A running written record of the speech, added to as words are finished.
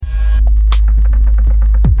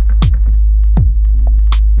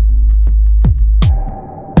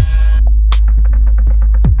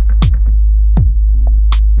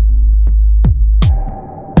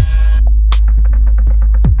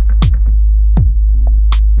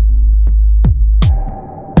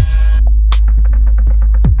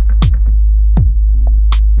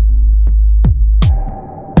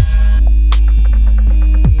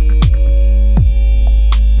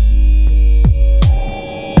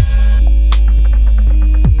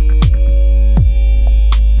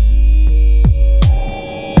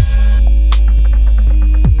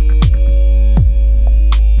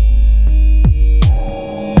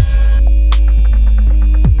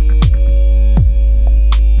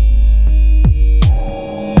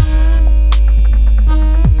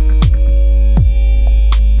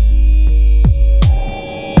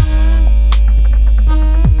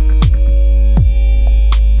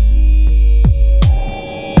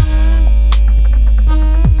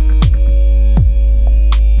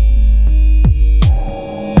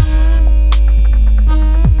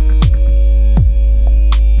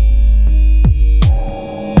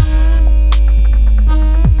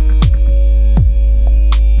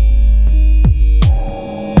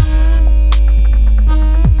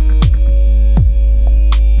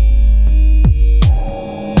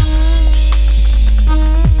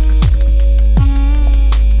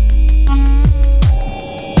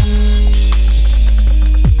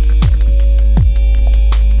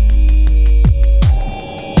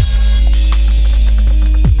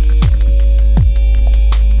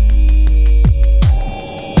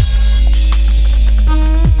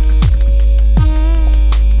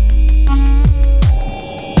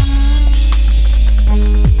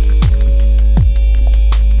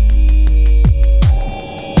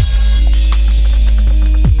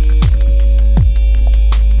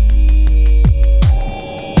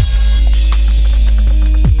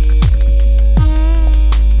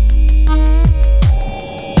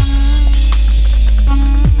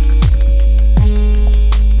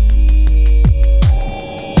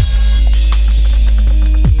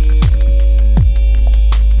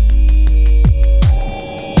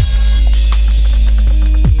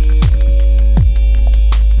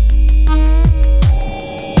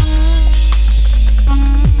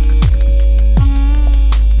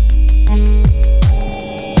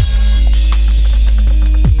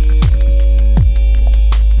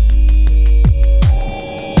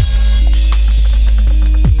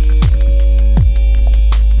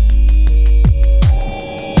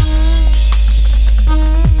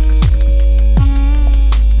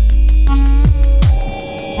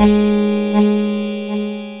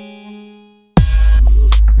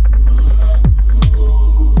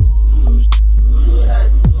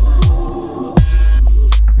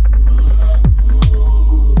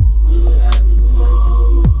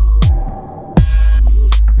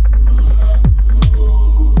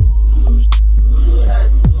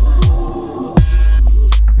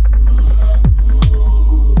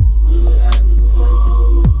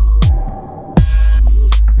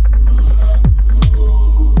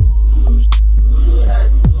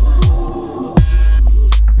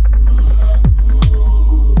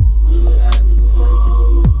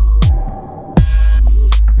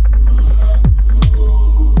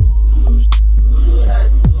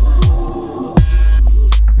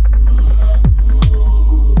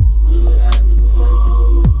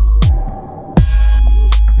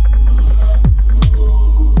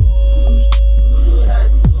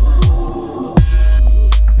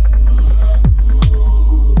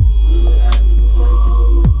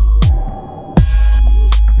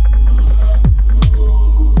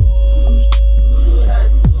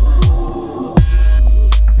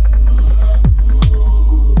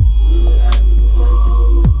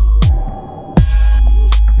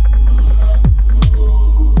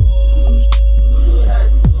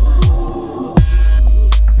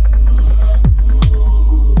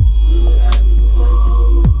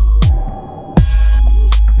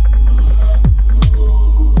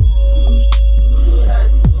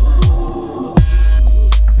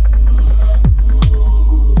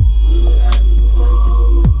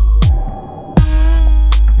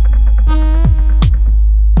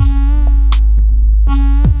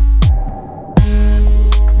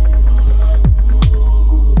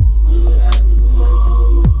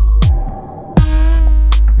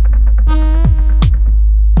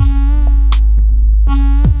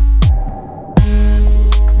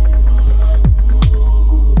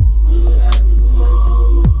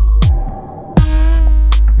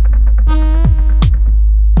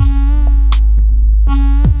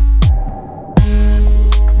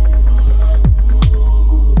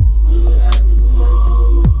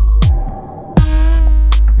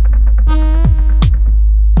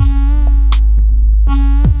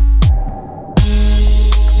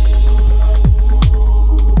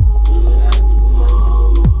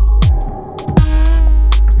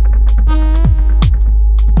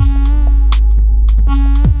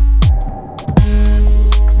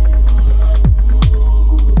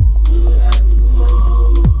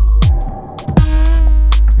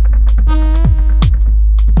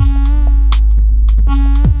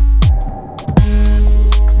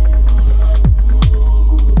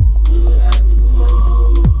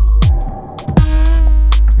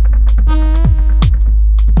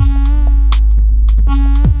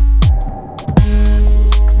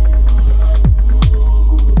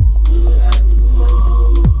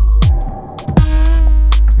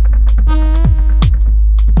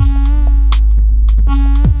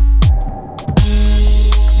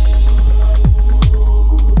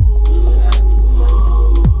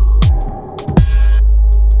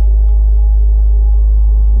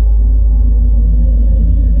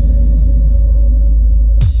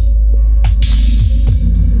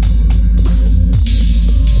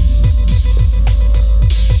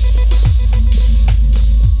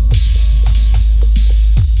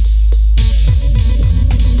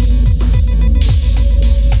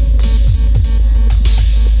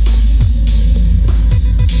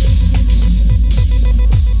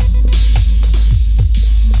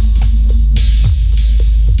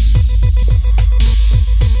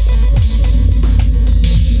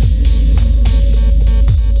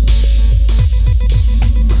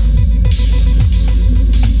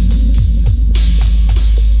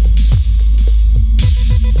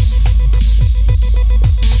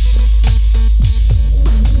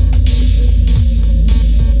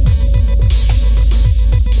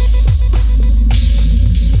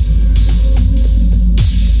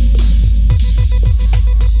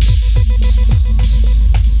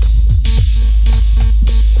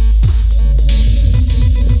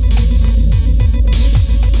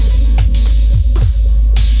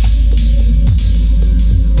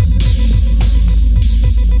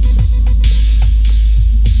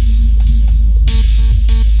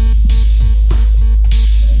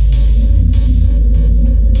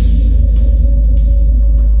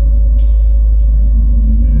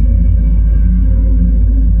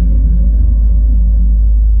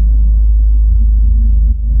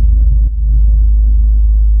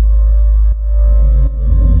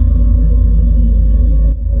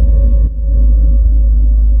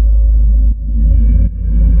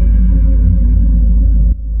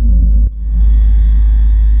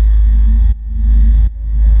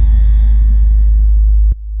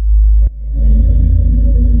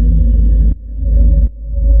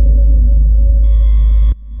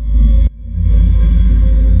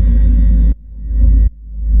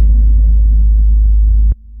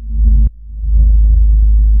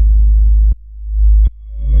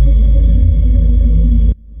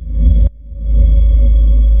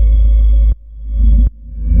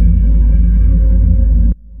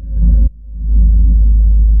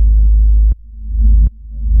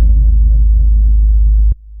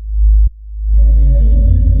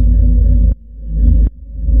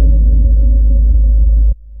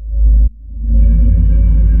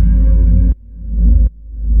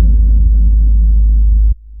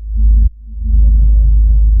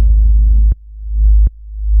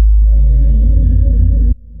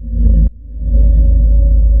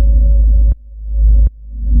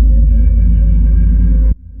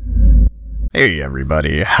Hey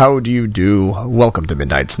everybody, how do you do? Welcome to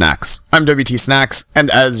Midnight Snacks. I'm WT Snacks,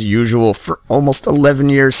 and as usual, for almost 11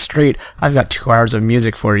 years straight, I've got 2 hours of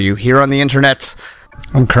music for you here on the internet.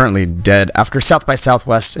 I'm currently dead after South by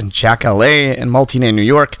Southwest in Jack LA and Multinae, New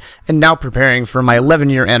York, and now preparing for my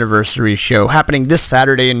 11-year anniversary show happening this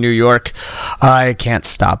Saturday in New York. I can't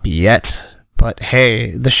stop yet, but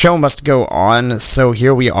hey, the show must go on, so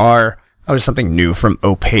here we are. I was something new from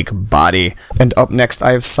Opaque Body. And up next,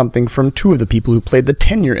 I have something from 2 of the people who played the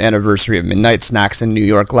 10-year anniversary of Midnight Snacks in New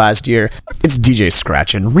York last year. It's DJ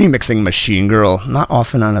Scratchin' remixing Machine Girl, not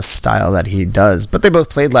often on a style that he does, but they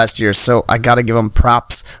both played last year, so I gotta give them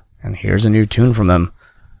props. And here's a new tune from them.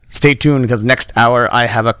 Stay tuned, because next hour I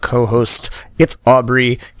have a co-host. It's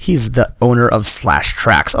Aubrey. He's the owner of Slash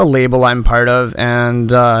Tracks, a label I'm part of, and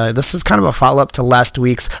this is kind of a follow-up to last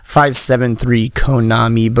week's 573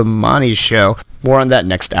 Konami Bamani show. More on that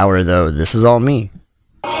next hour, though. This is all me.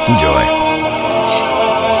 Enjoy.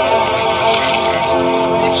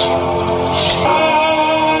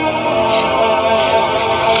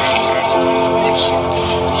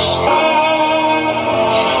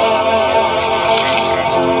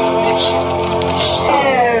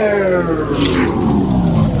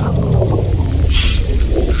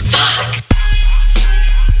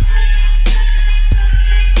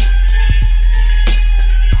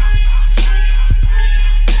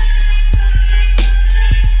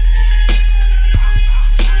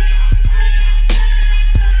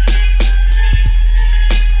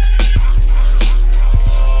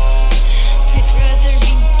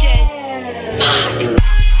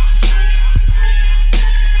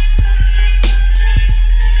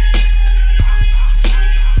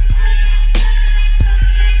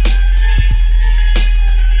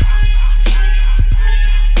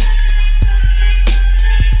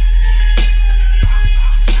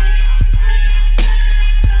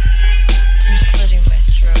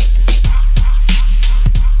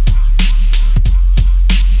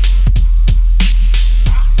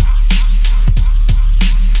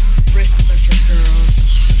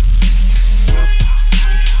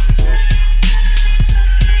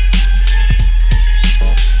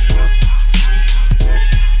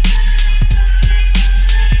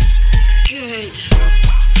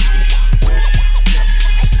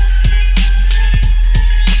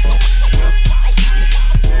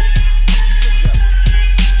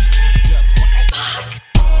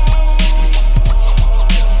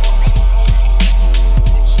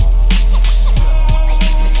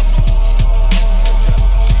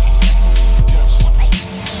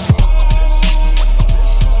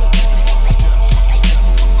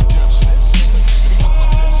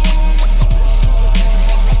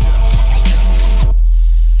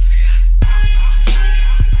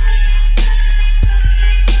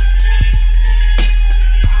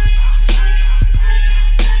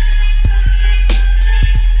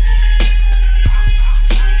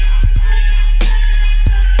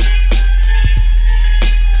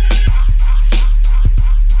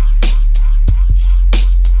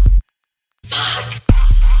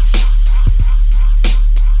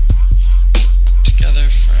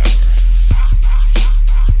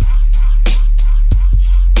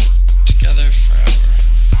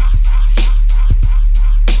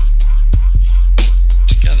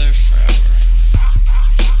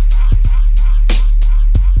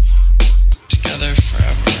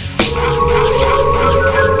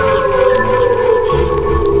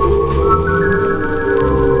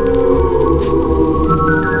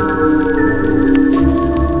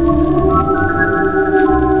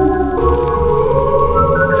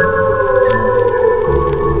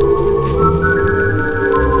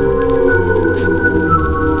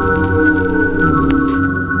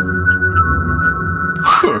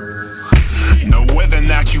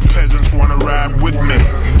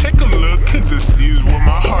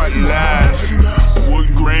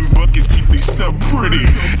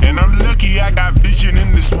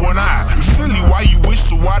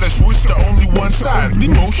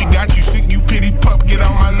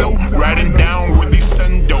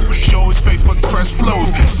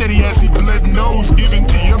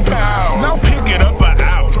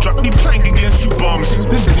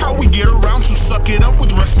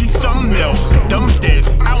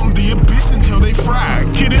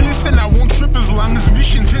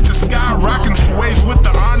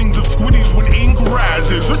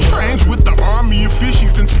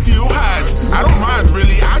 I don't mind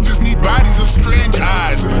really, I just need bodies of strange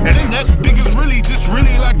eyes. And in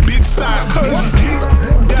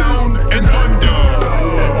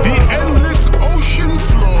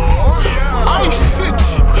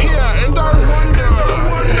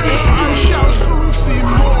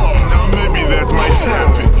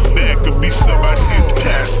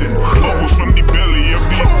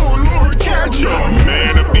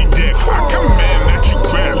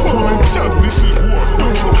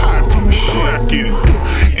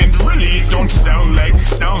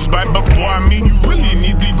sounds bad, but boy, I mean, you really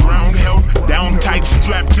need the ground held down tight,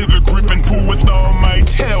 strapped to the grip and pull with all might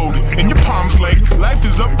held in your palms like life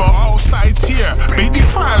is up for all sides here. Baby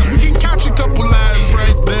cries, we can catch a couple lives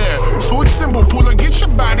right there. So it's simple, pull and get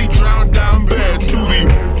your body drowned down there to the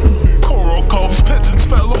coral coves. Peasants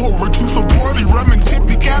fell over to so poorly, rum and tip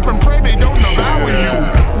the cap and pray they don't devour you.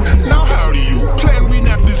 Now how do you plan we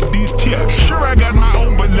nap this beast here? Sure, I got my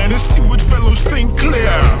own, but let us see what fellows think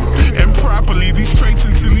clear and properly. These traits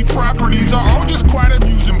and silly properties are all just quite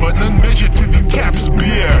amusing, but none measured to the cap's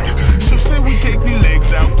beard. So say we take the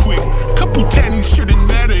legs out quick. Couple tannies shouldn't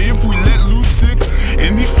matter if we let loose six.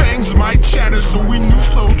 And the fangs might chatter, so we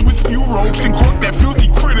noose loads with few ropes and cork that filthy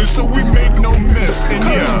critter so we make no mess. And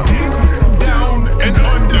yeah, deep down and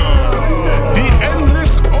under the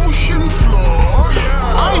endless ocean floor,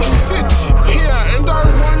 I sit here and I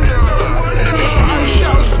wonder if I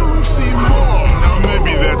shall soon see more. Now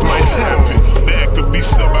maybe that might happen. Back of the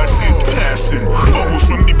sub I see it passing, bubbles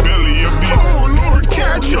from the belly of the oh Lord,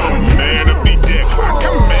 catch 'em. Man of the deck, I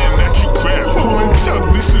command that you grab, pull and tug.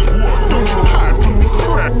 This is war. Don't you hide from the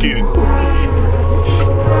kraken.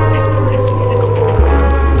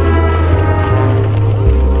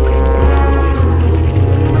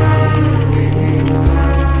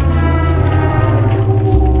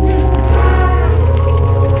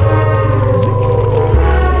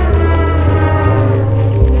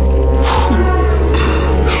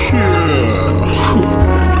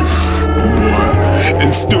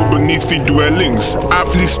 Still beneath the dwellings,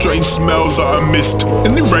 awfully strange smells are amidst.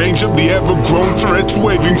 In the range of the ever-grown threats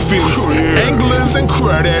waving fins, anglers and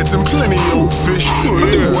crawdads and plenty old fish.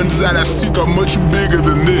 But the ones that I seek are much bigger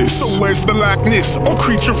than this. So where's the Loch Ness, or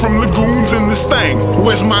creature from lagoons in this thing?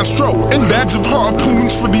 Where's Monstro and bags of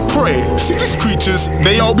harpoons for the prey? See these creatures,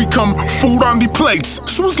 they all become food on the plates.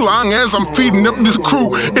 So as long as I'm feeding up this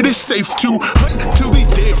crew, it is safe to hunt till the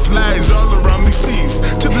dead flies all around the seas.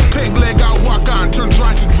 To this peg leg I walk on, turn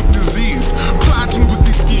rotted with disease, plotting with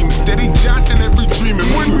the schemes, steady jotting every dream.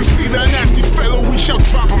 And when we see that nasty fellow, we shall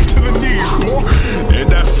drop him to the knees, boy.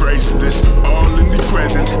 And I phrase this all in the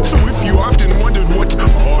present. So if you often wondered what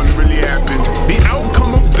all really happened, the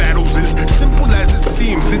outcome of battles is simple as it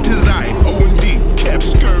seems. It is I, oh indeed, Cap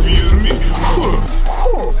Scurvy is me.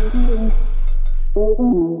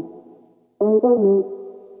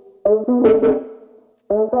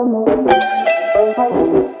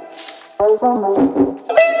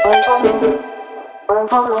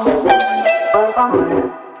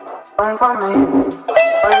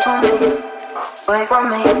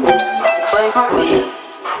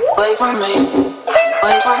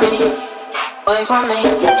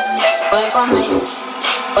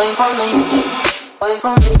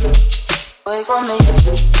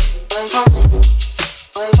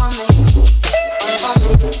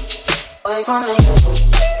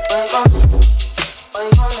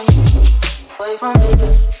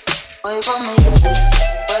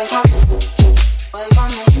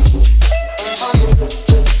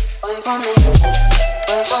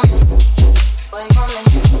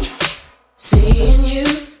 Seeing you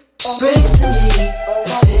brings to me a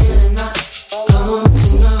feeling that I want to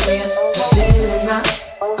know you, a feeling that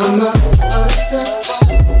I'm not supposed to.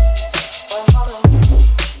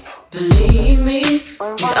 Believe me,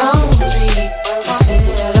 it's only a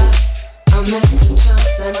fear that I miss the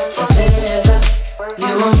chance, and a fear that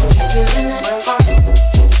you won't be feeling it.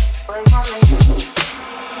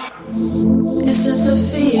 It's just a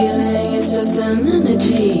feeling, it's just an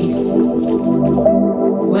energy,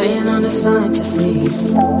 waiting on a sign to see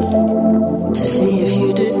if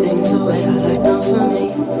you do things the way I like them for me.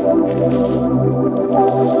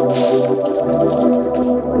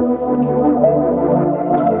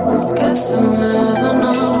 Guess I'll never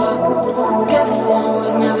know, but guessing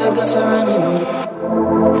was never good for anyone.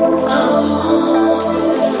 I want to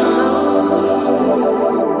know.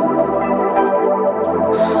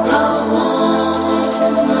 I want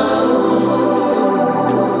to know.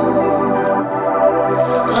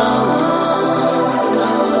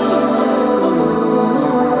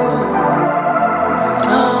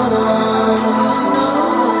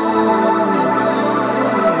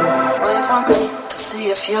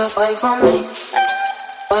 If you're away from me,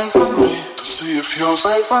 away from me, to see if you're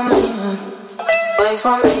away from me, away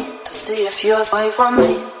from me, to see if you're away from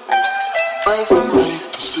me, away from me,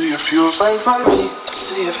 to see if you're away from me, to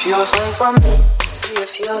see if you're away from me, to see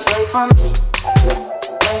if you're away from me,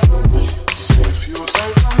 away from me, to see if you're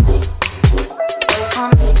away from me, away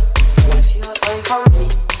from me, to see if you're away from me,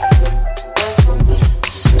 away from me,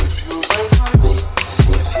 to see if you're away from me, to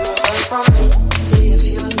see if you're away from me, to see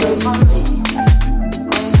if you're away from me.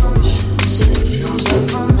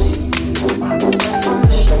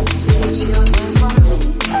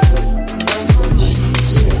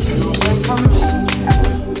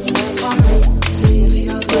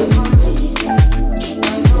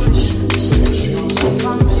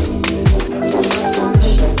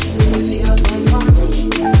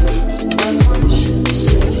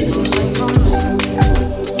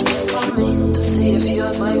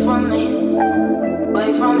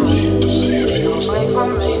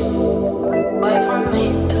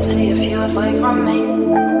 away from me,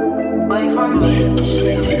 away from me, to see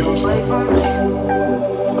if you're away from me,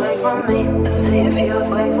 away from me, to see if you're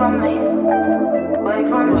away from me, away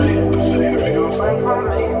from me, to see if you're away from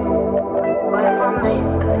me, away from me,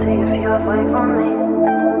 to see if you're away from me,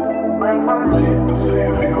 away from me, to see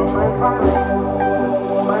if you're away from me,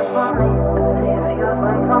 away from me, to see if you're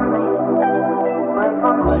away from me, away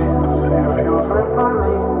from me, to see if you're away from me,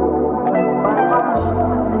 away from me, to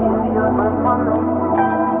see if you're away from me.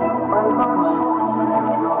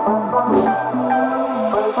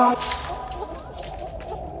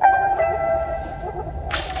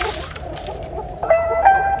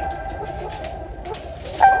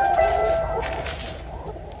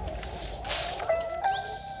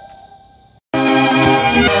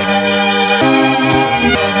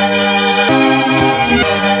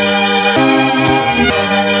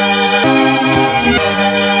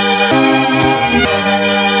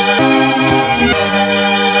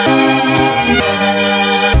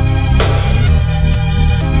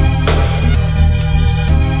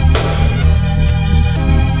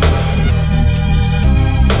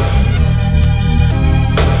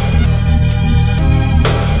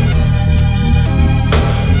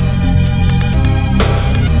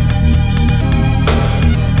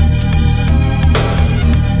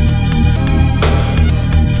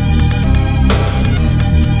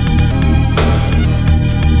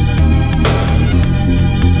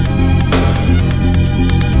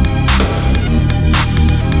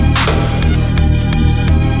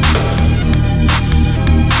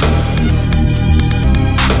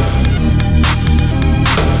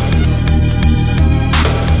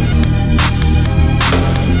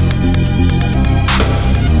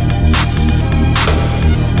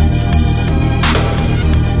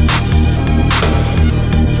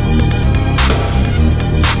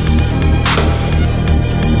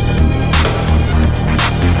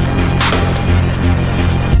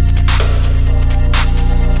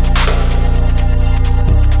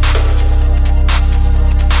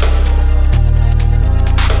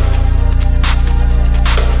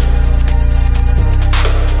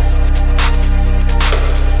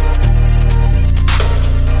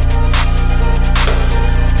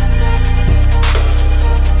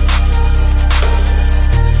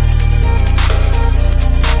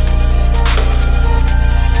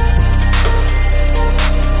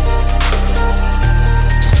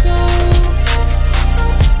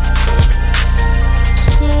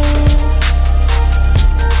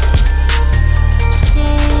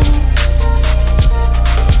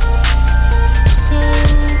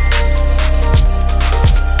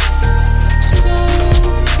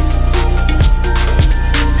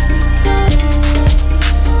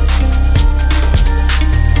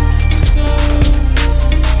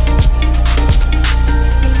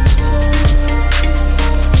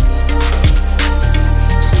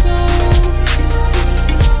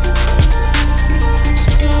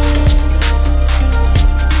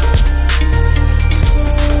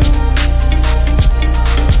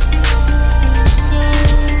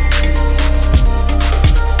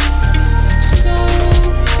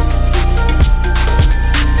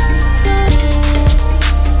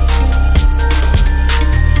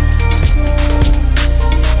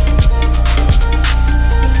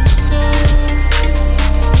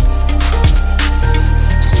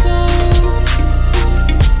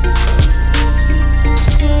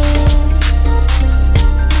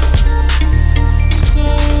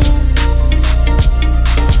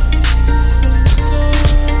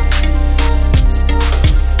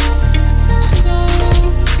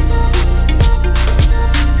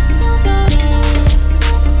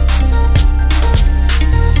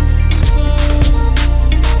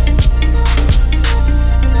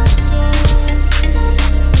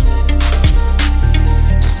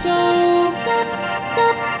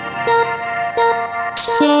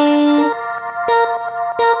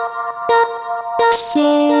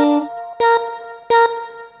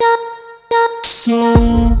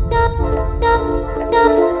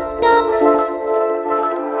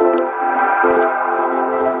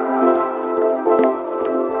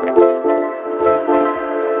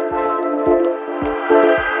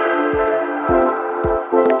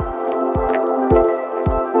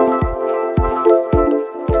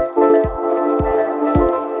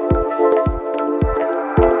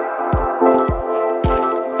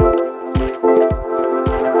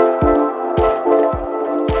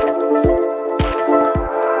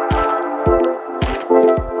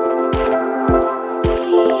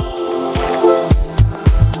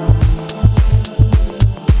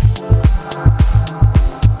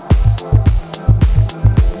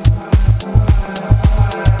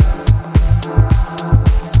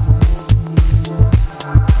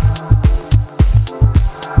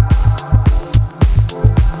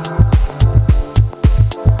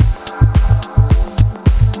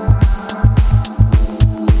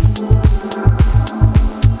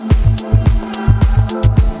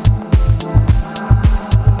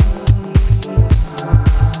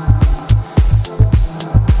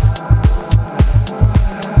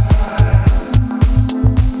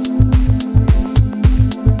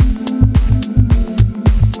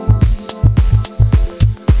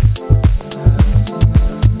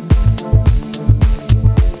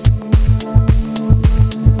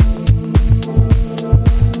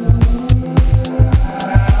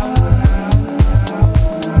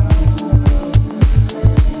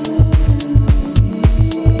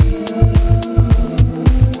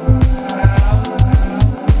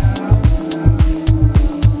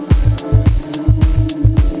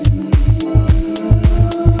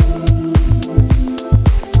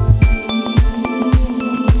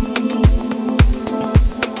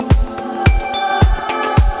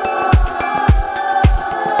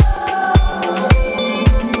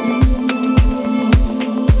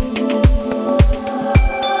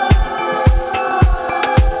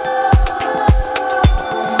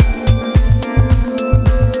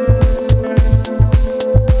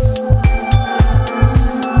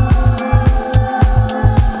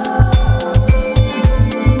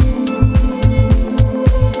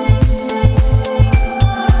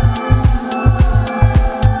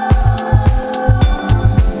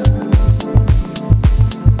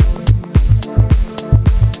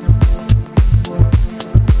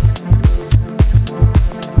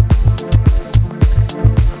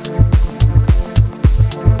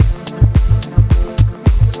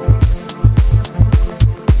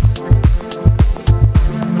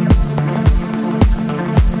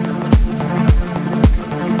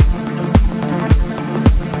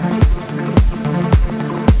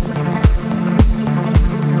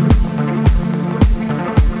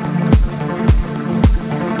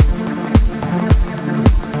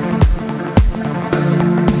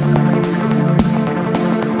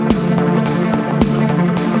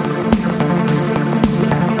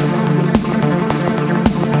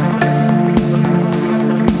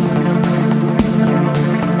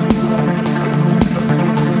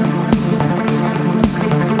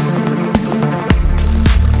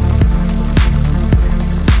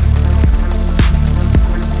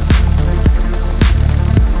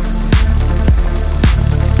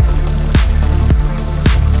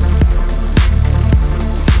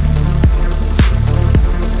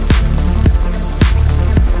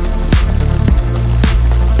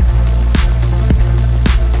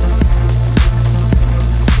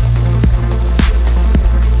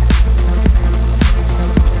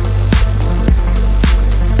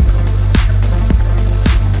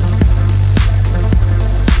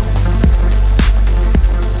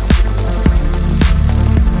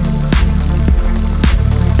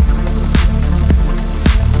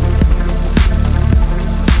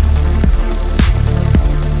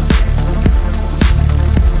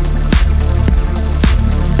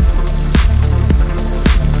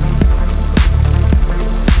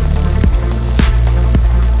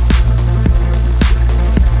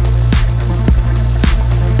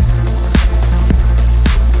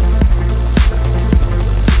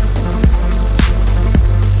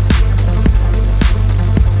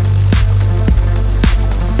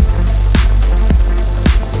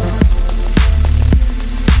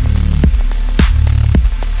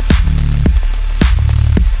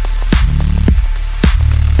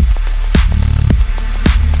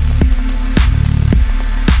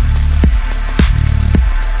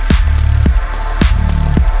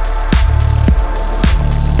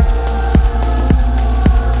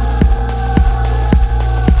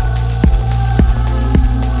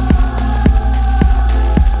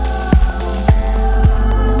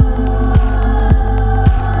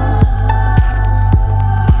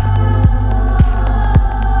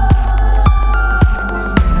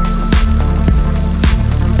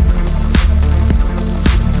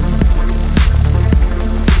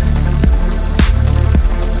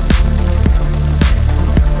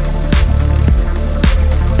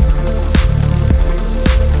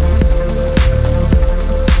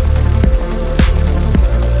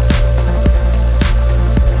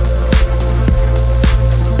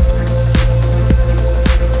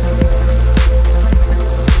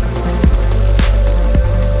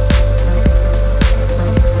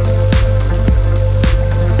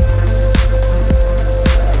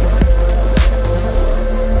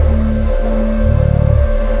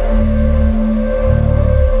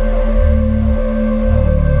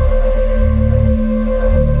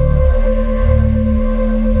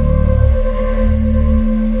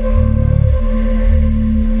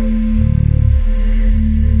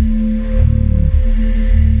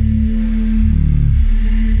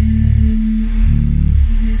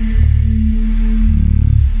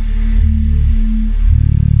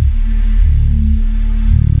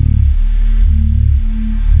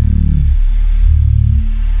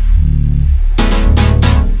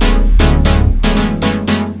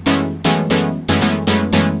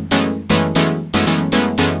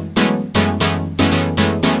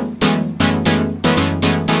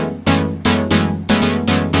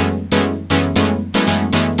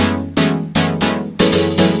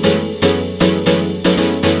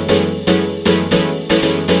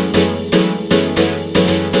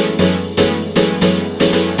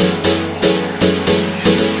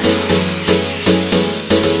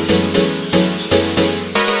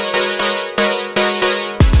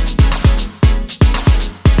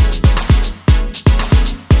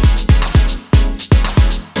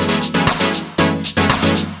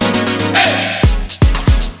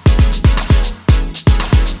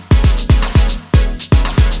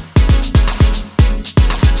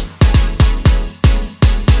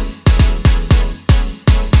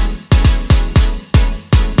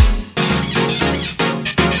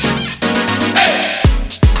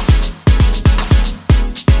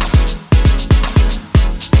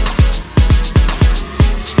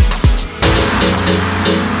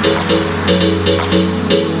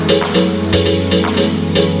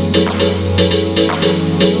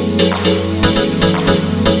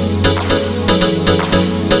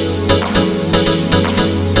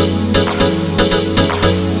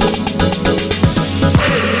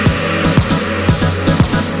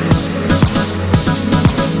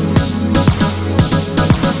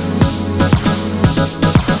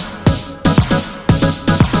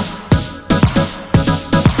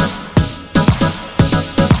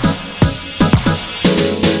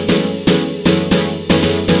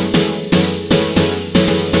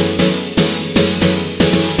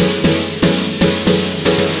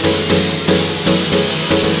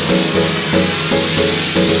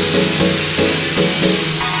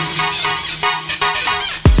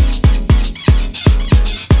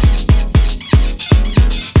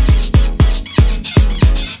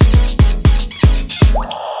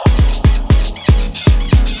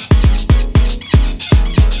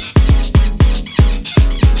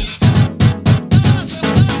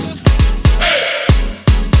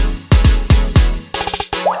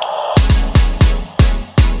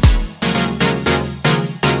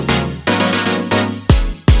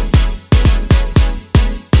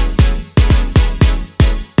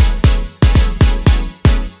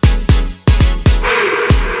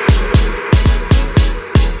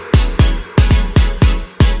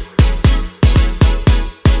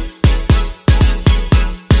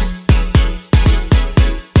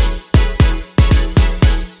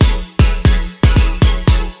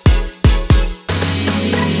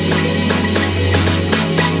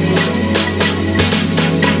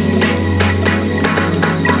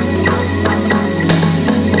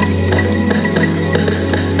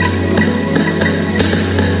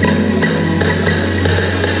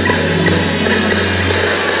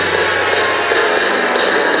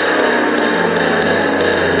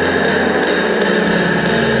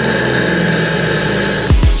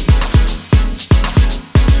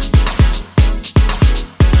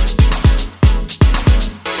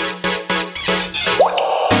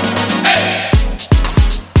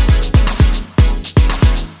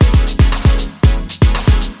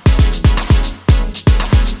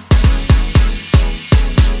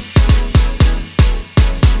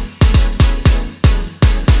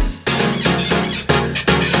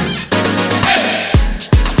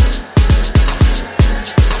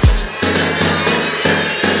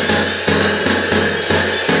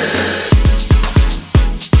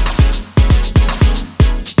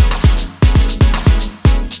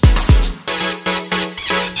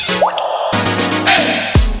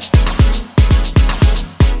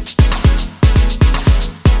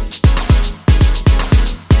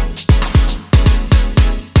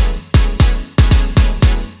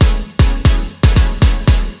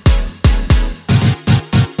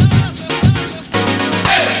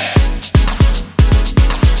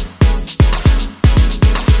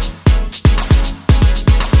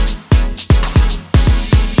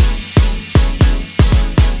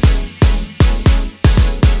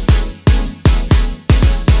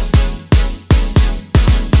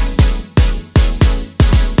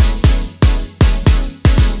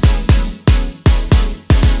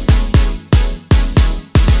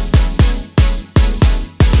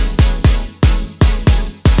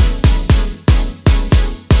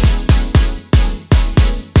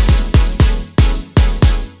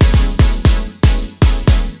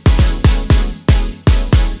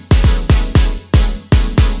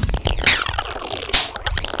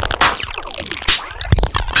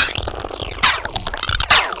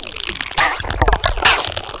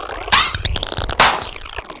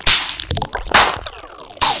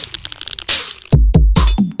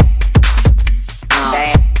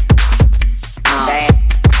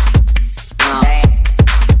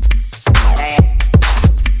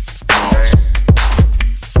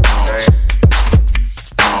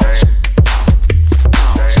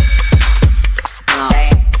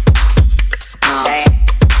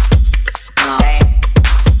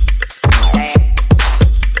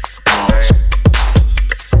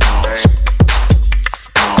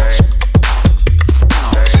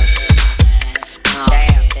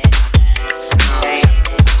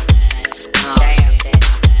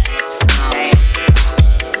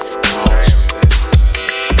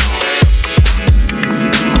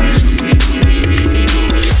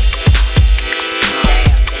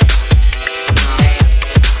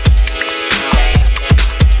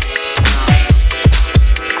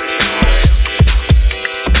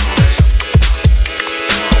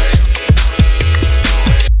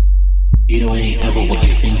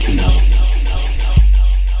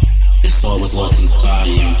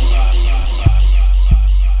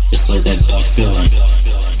 like that gut feeling.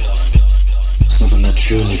 Something that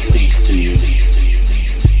truly speaks to you.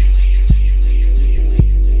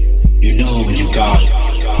 You know when you got it.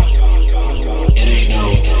 It ain't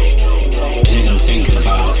no thinking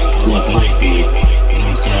about what might be. You know what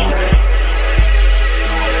I'm saying?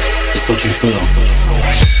 It's what you feel.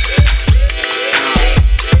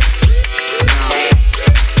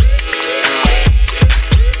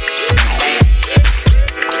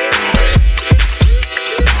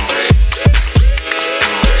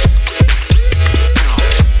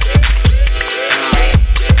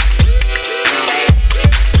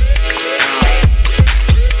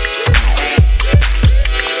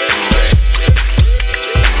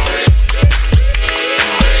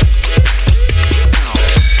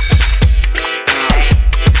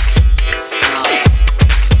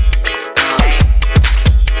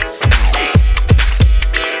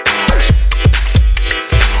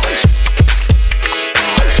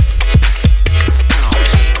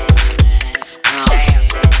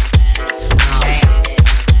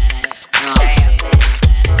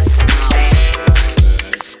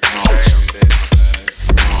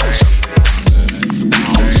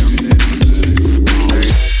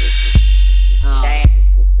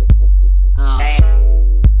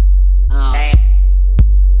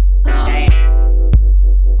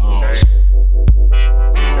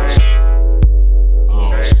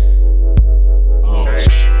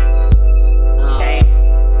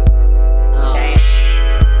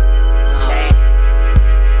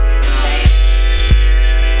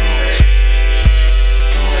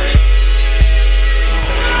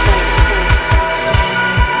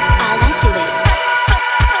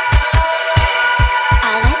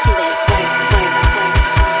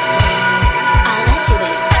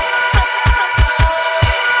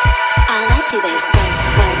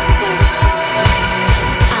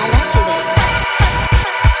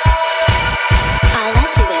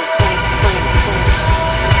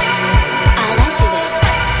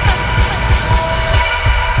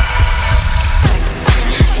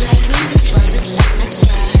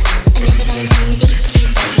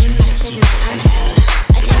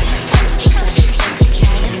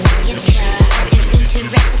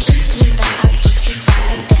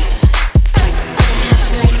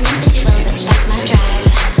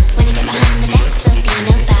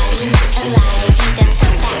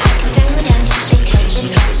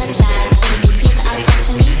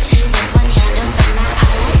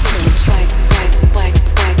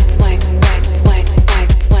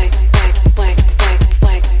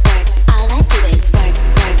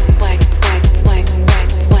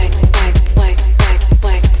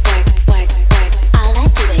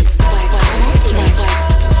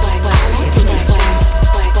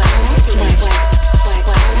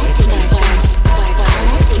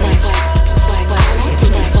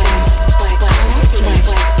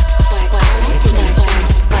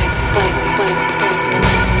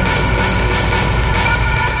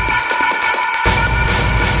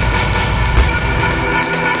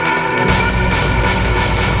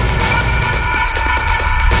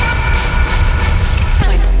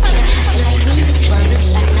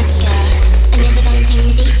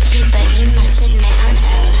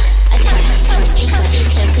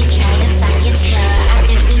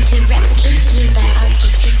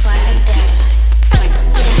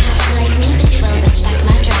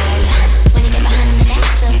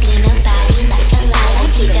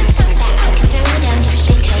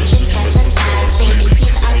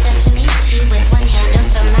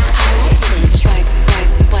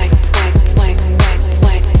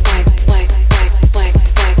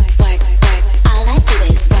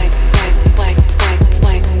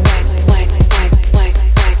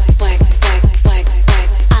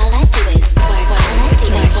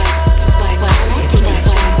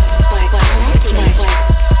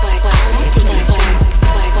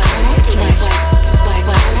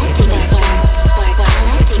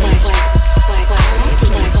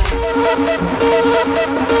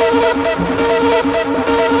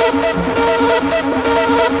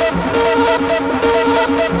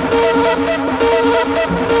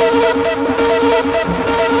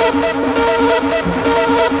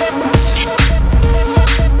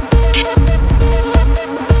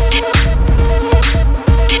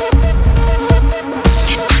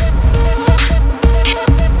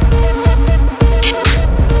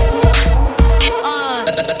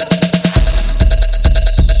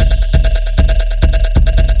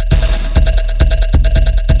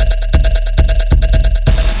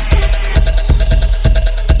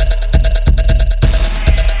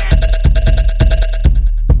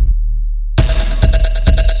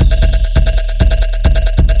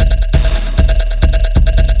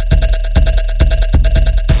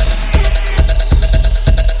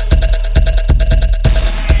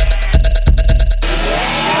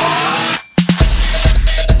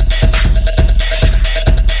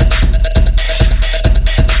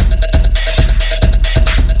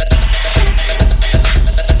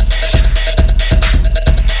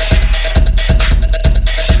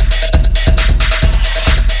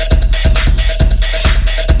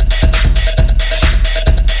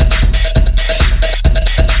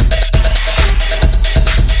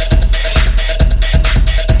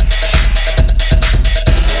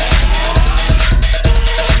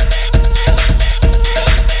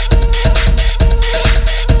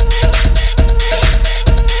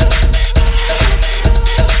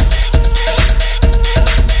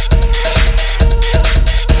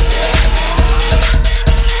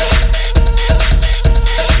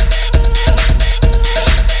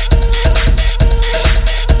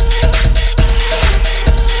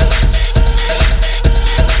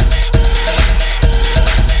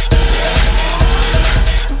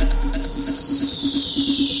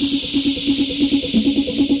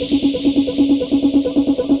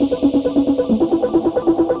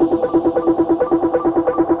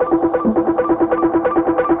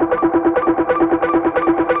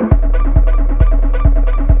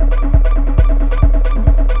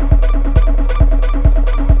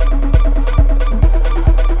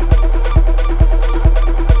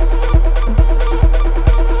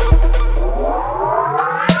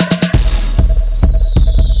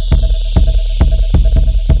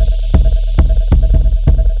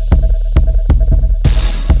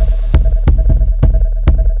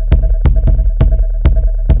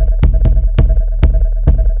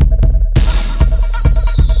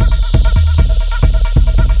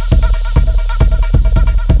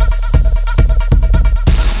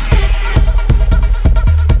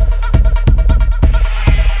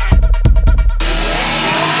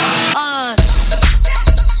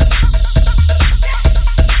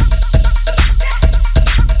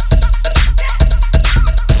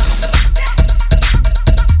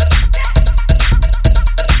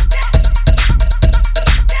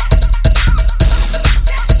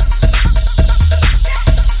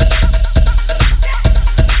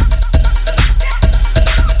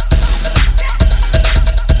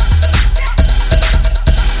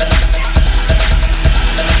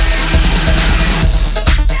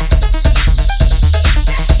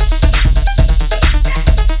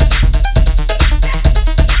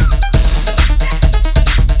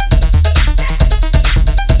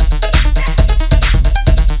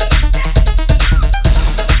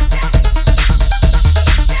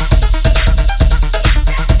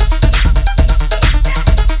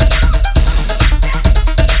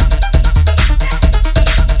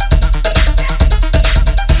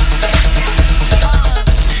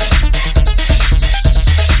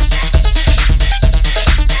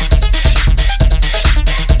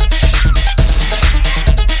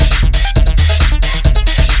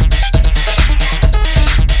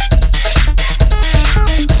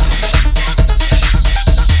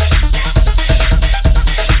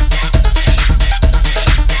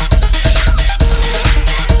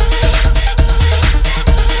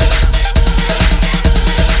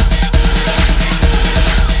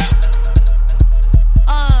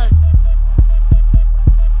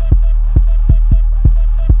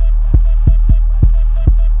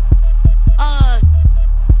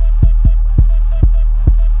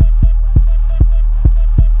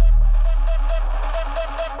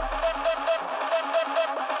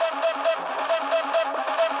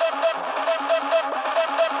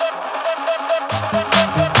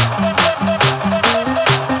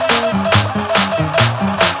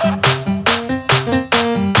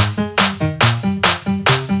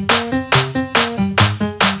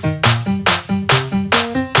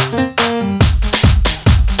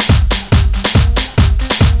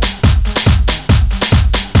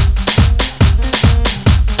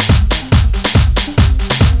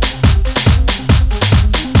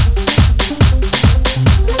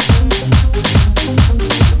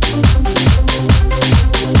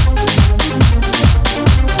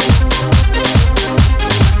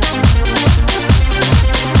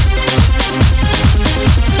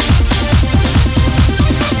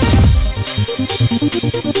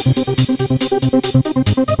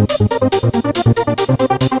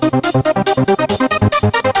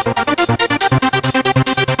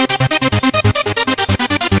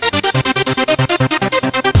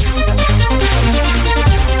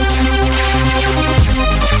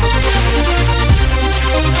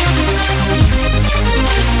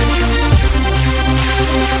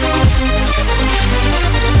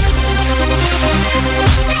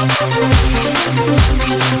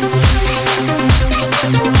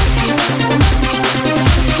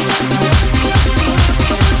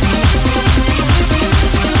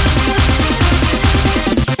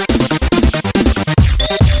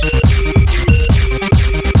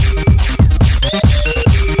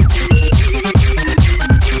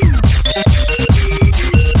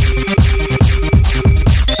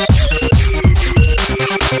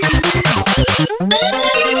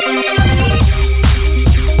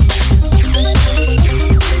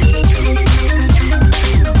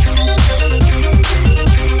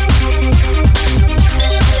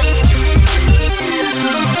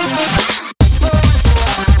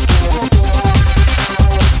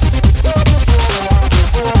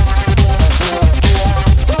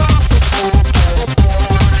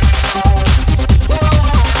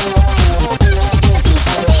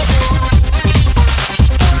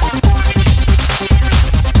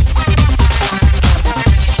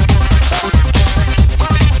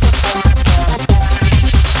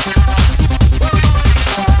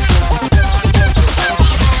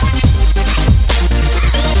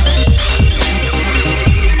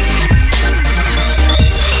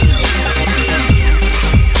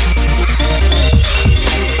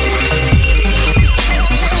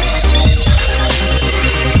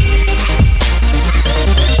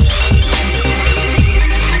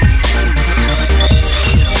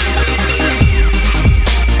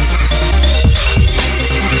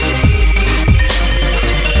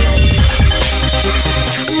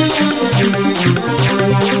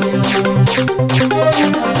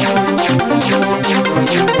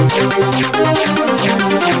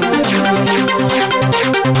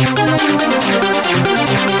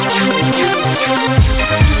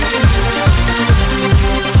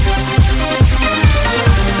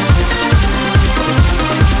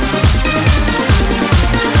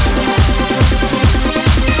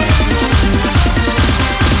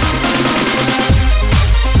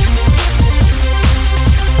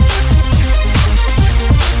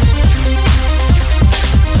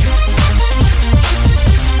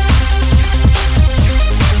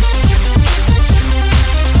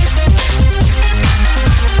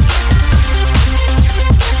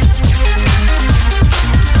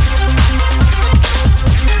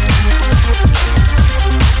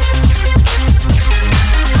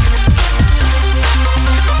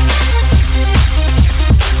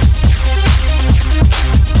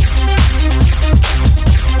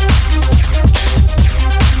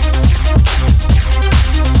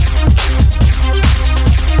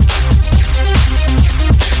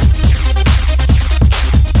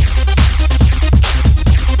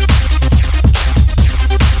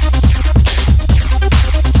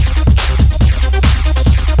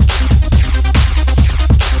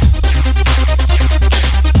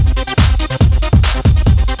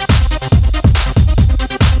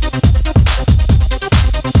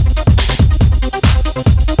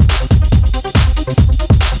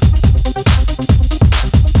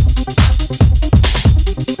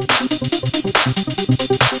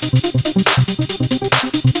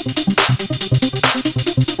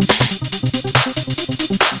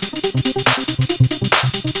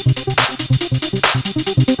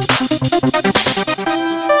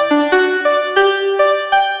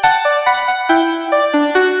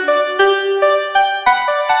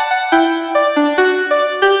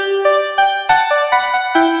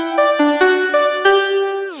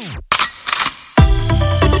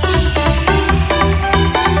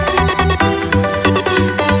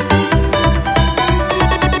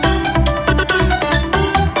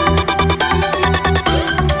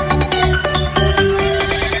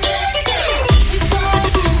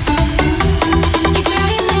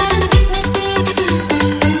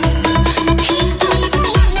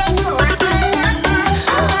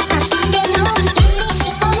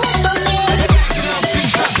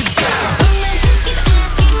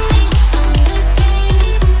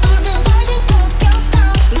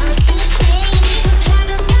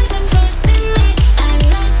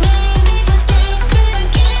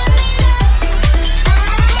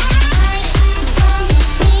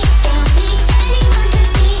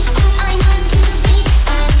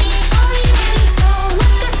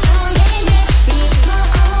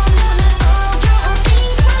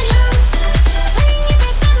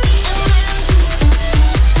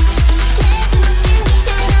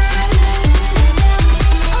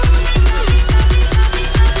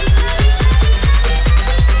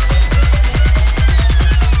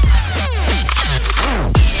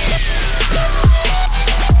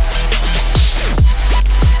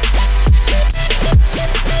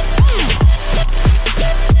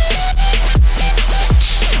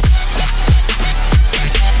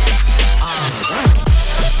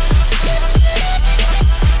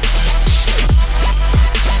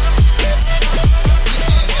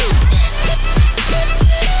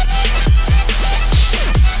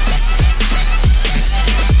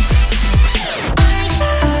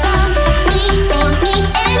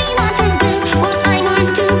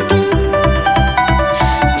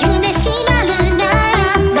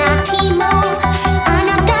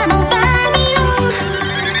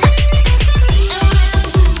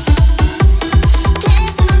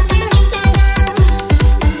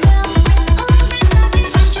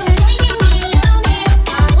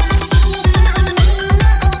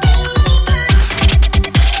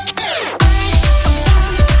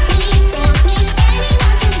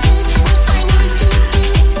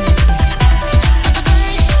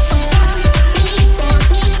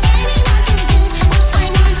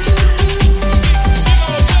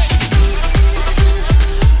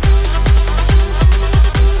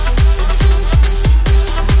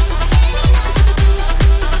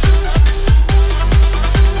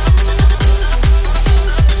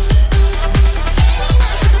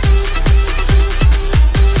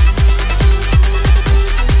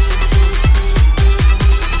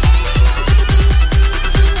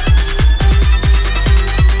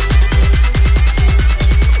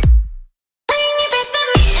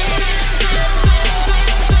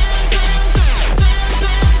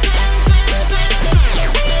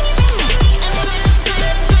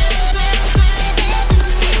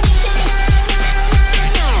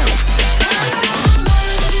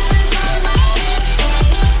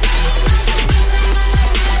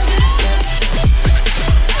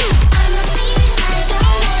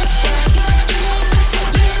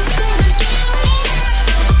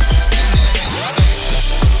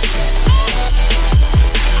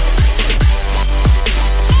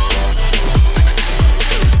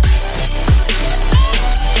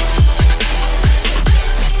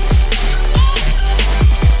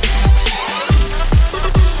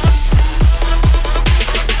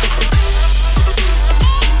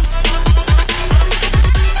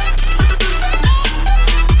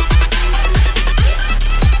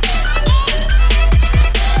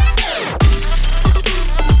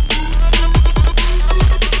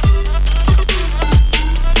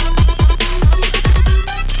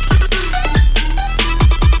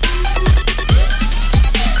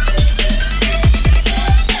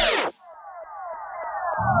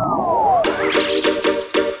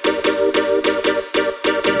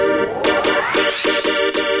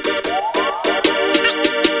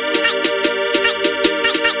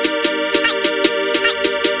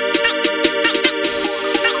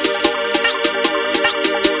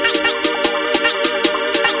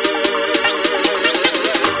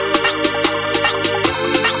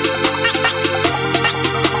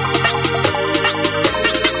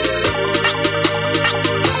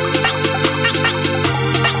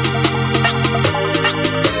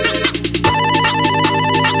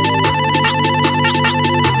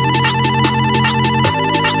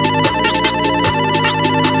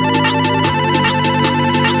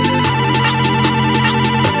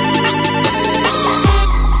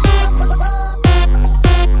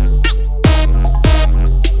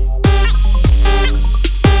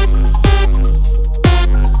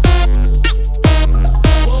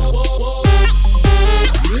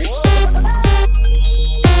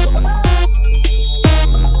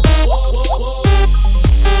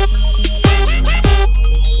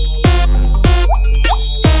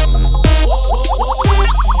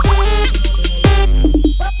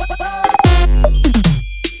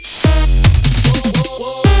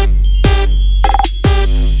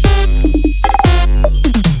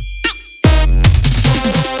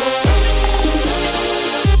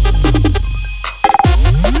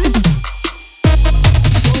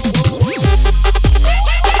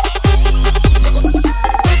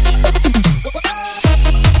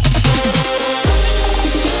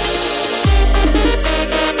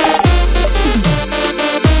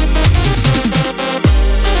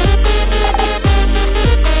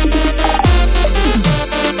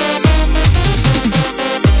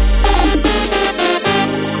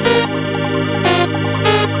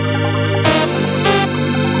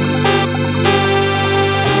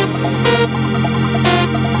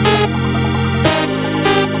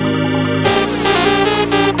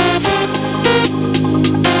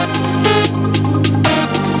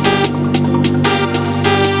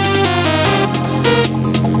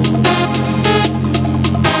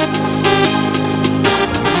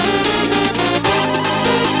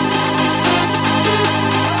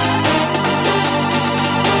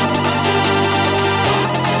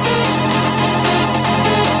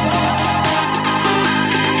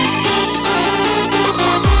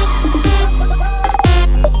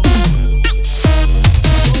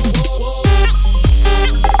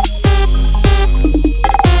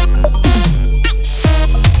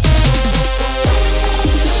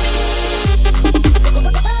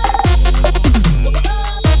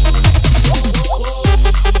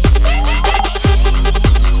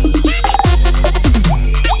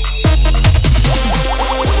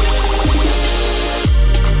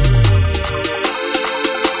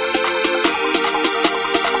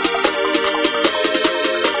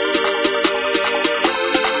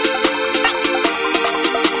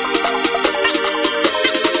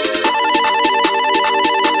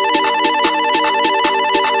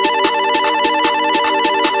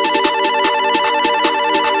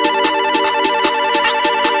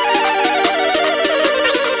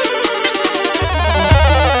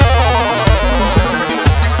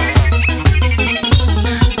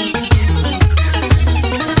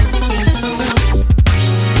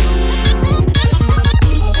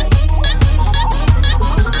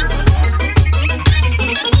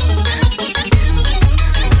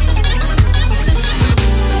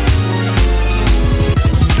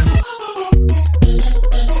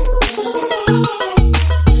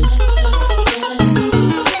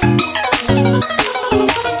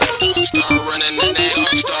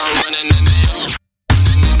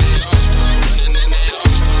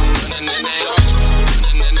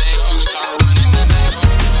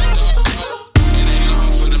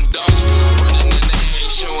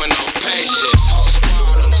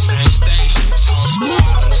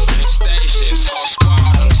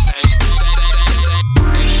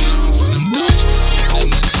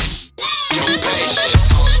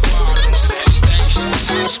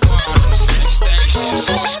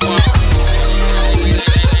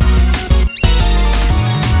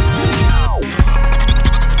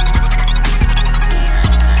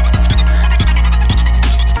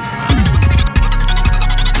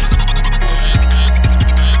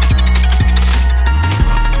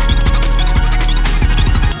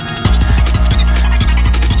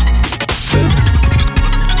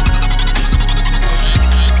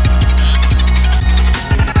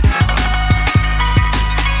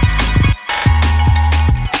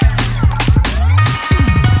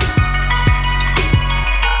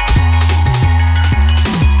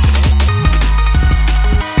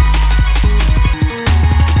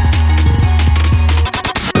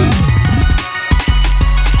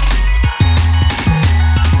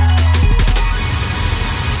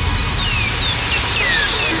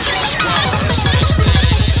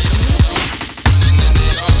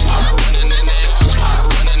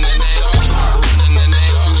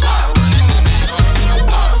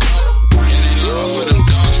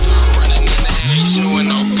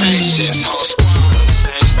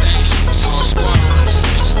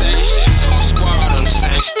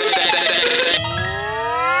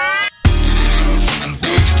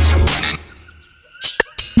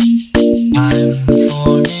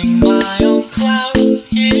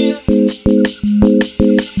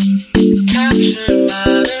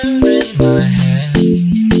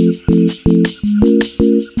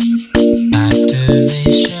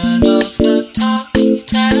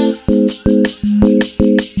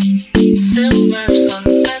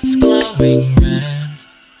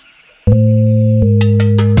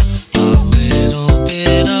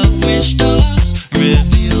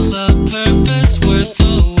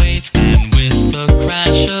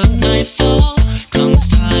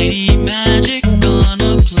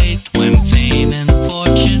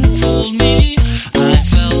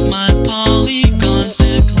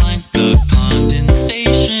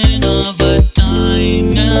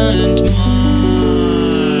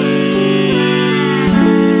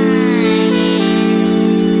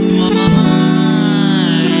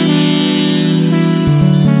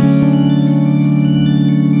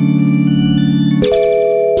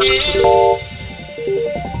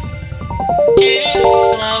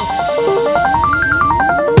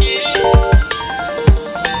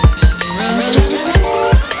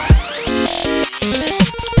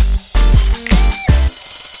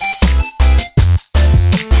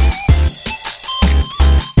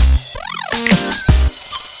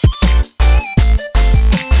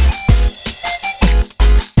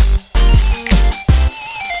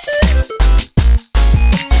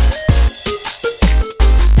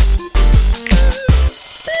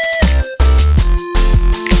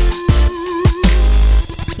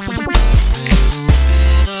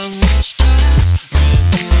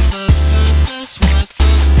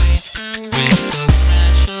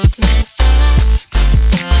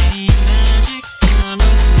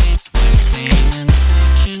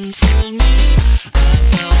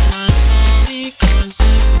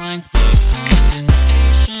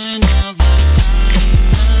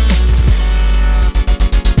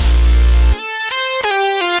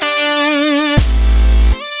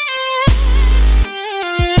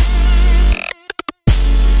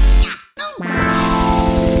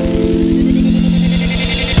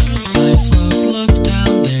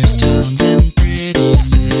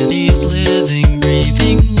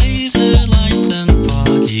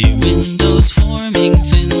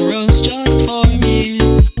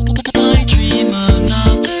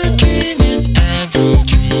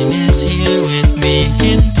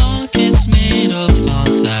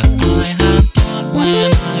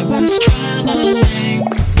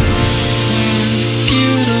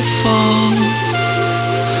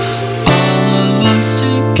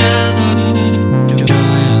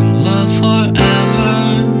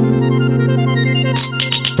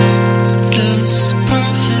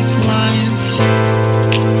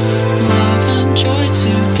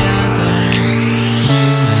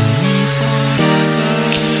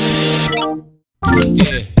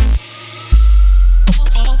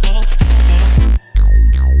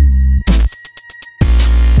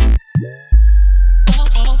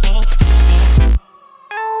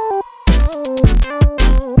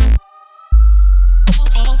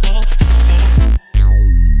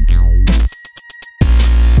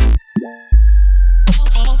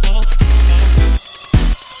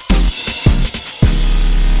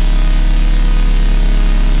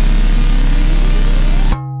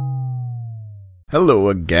 Hello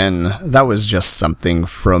again. That was just something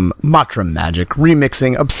from Matra Magic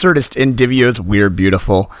remixing Absurdist Indivio's We're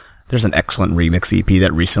Beautiful. There's an excellent remix EP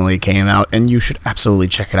that recently came out, and you should absolutely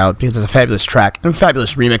check it out because it's a fabulous track and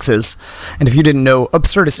fabulous remixes. And if you didn't know,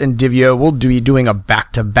 Absurdist Indivio will be doing a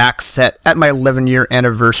back-to-back set at my 11-year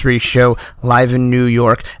anniversary show live in New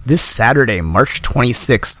York this Saturday, March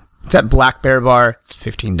 26th. It's at Black Bear Bar. It's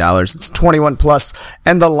 $15. It's 21 plus,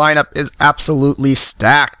 and the lineup is absolutely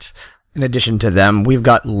stacked. In addition to them, we've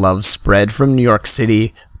got Love Spread from New York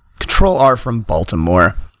City, Control R from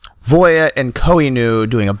Baltimore, Voya and Koinu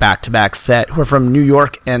doing a back-to-back set, who are from New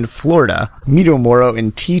York and Florida, Mito Moro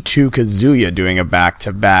and T2 Kazuya doing a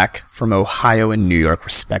back-to-back from Ohio and New York,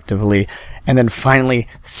 respectively, and then finally,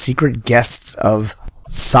 secret guests of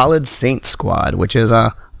Solid Saint Squad, which is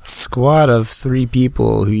a squad of 3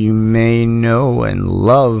 people who you may know and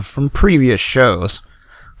love from previous shows.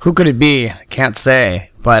 Who could it be? Can't say.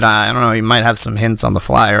 But I don't know, you might have some hints on the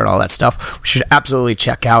flyer and all that stuff. We should absolutely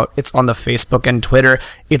check out. It's on the Facebook and Twitter.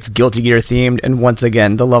 It's Guilty Gear themed. And once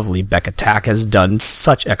again, the lovely Beck Attack has done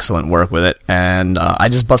such excellent work with it. And I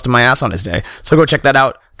just busted my ass on his day. So go check that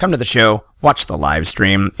out. Come to the show. Watch the live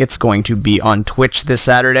stream. It's going to be on Twitch this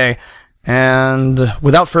Saturday. And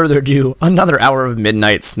without further ado, another hour of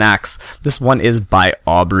Midnight Snacks. This one is by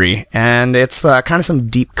Aubrey, and it's kind of some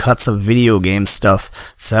deep cuts of video game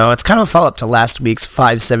stuff. So it's kind of a follow-up to last week's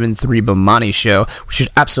 573 Bomani show, which you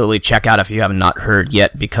should absolutely check out if you have not heard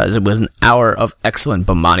yet, because it was an hour of excellent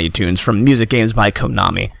Bomani tunes from Music Games by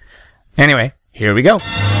Konami. Anyway, here we go.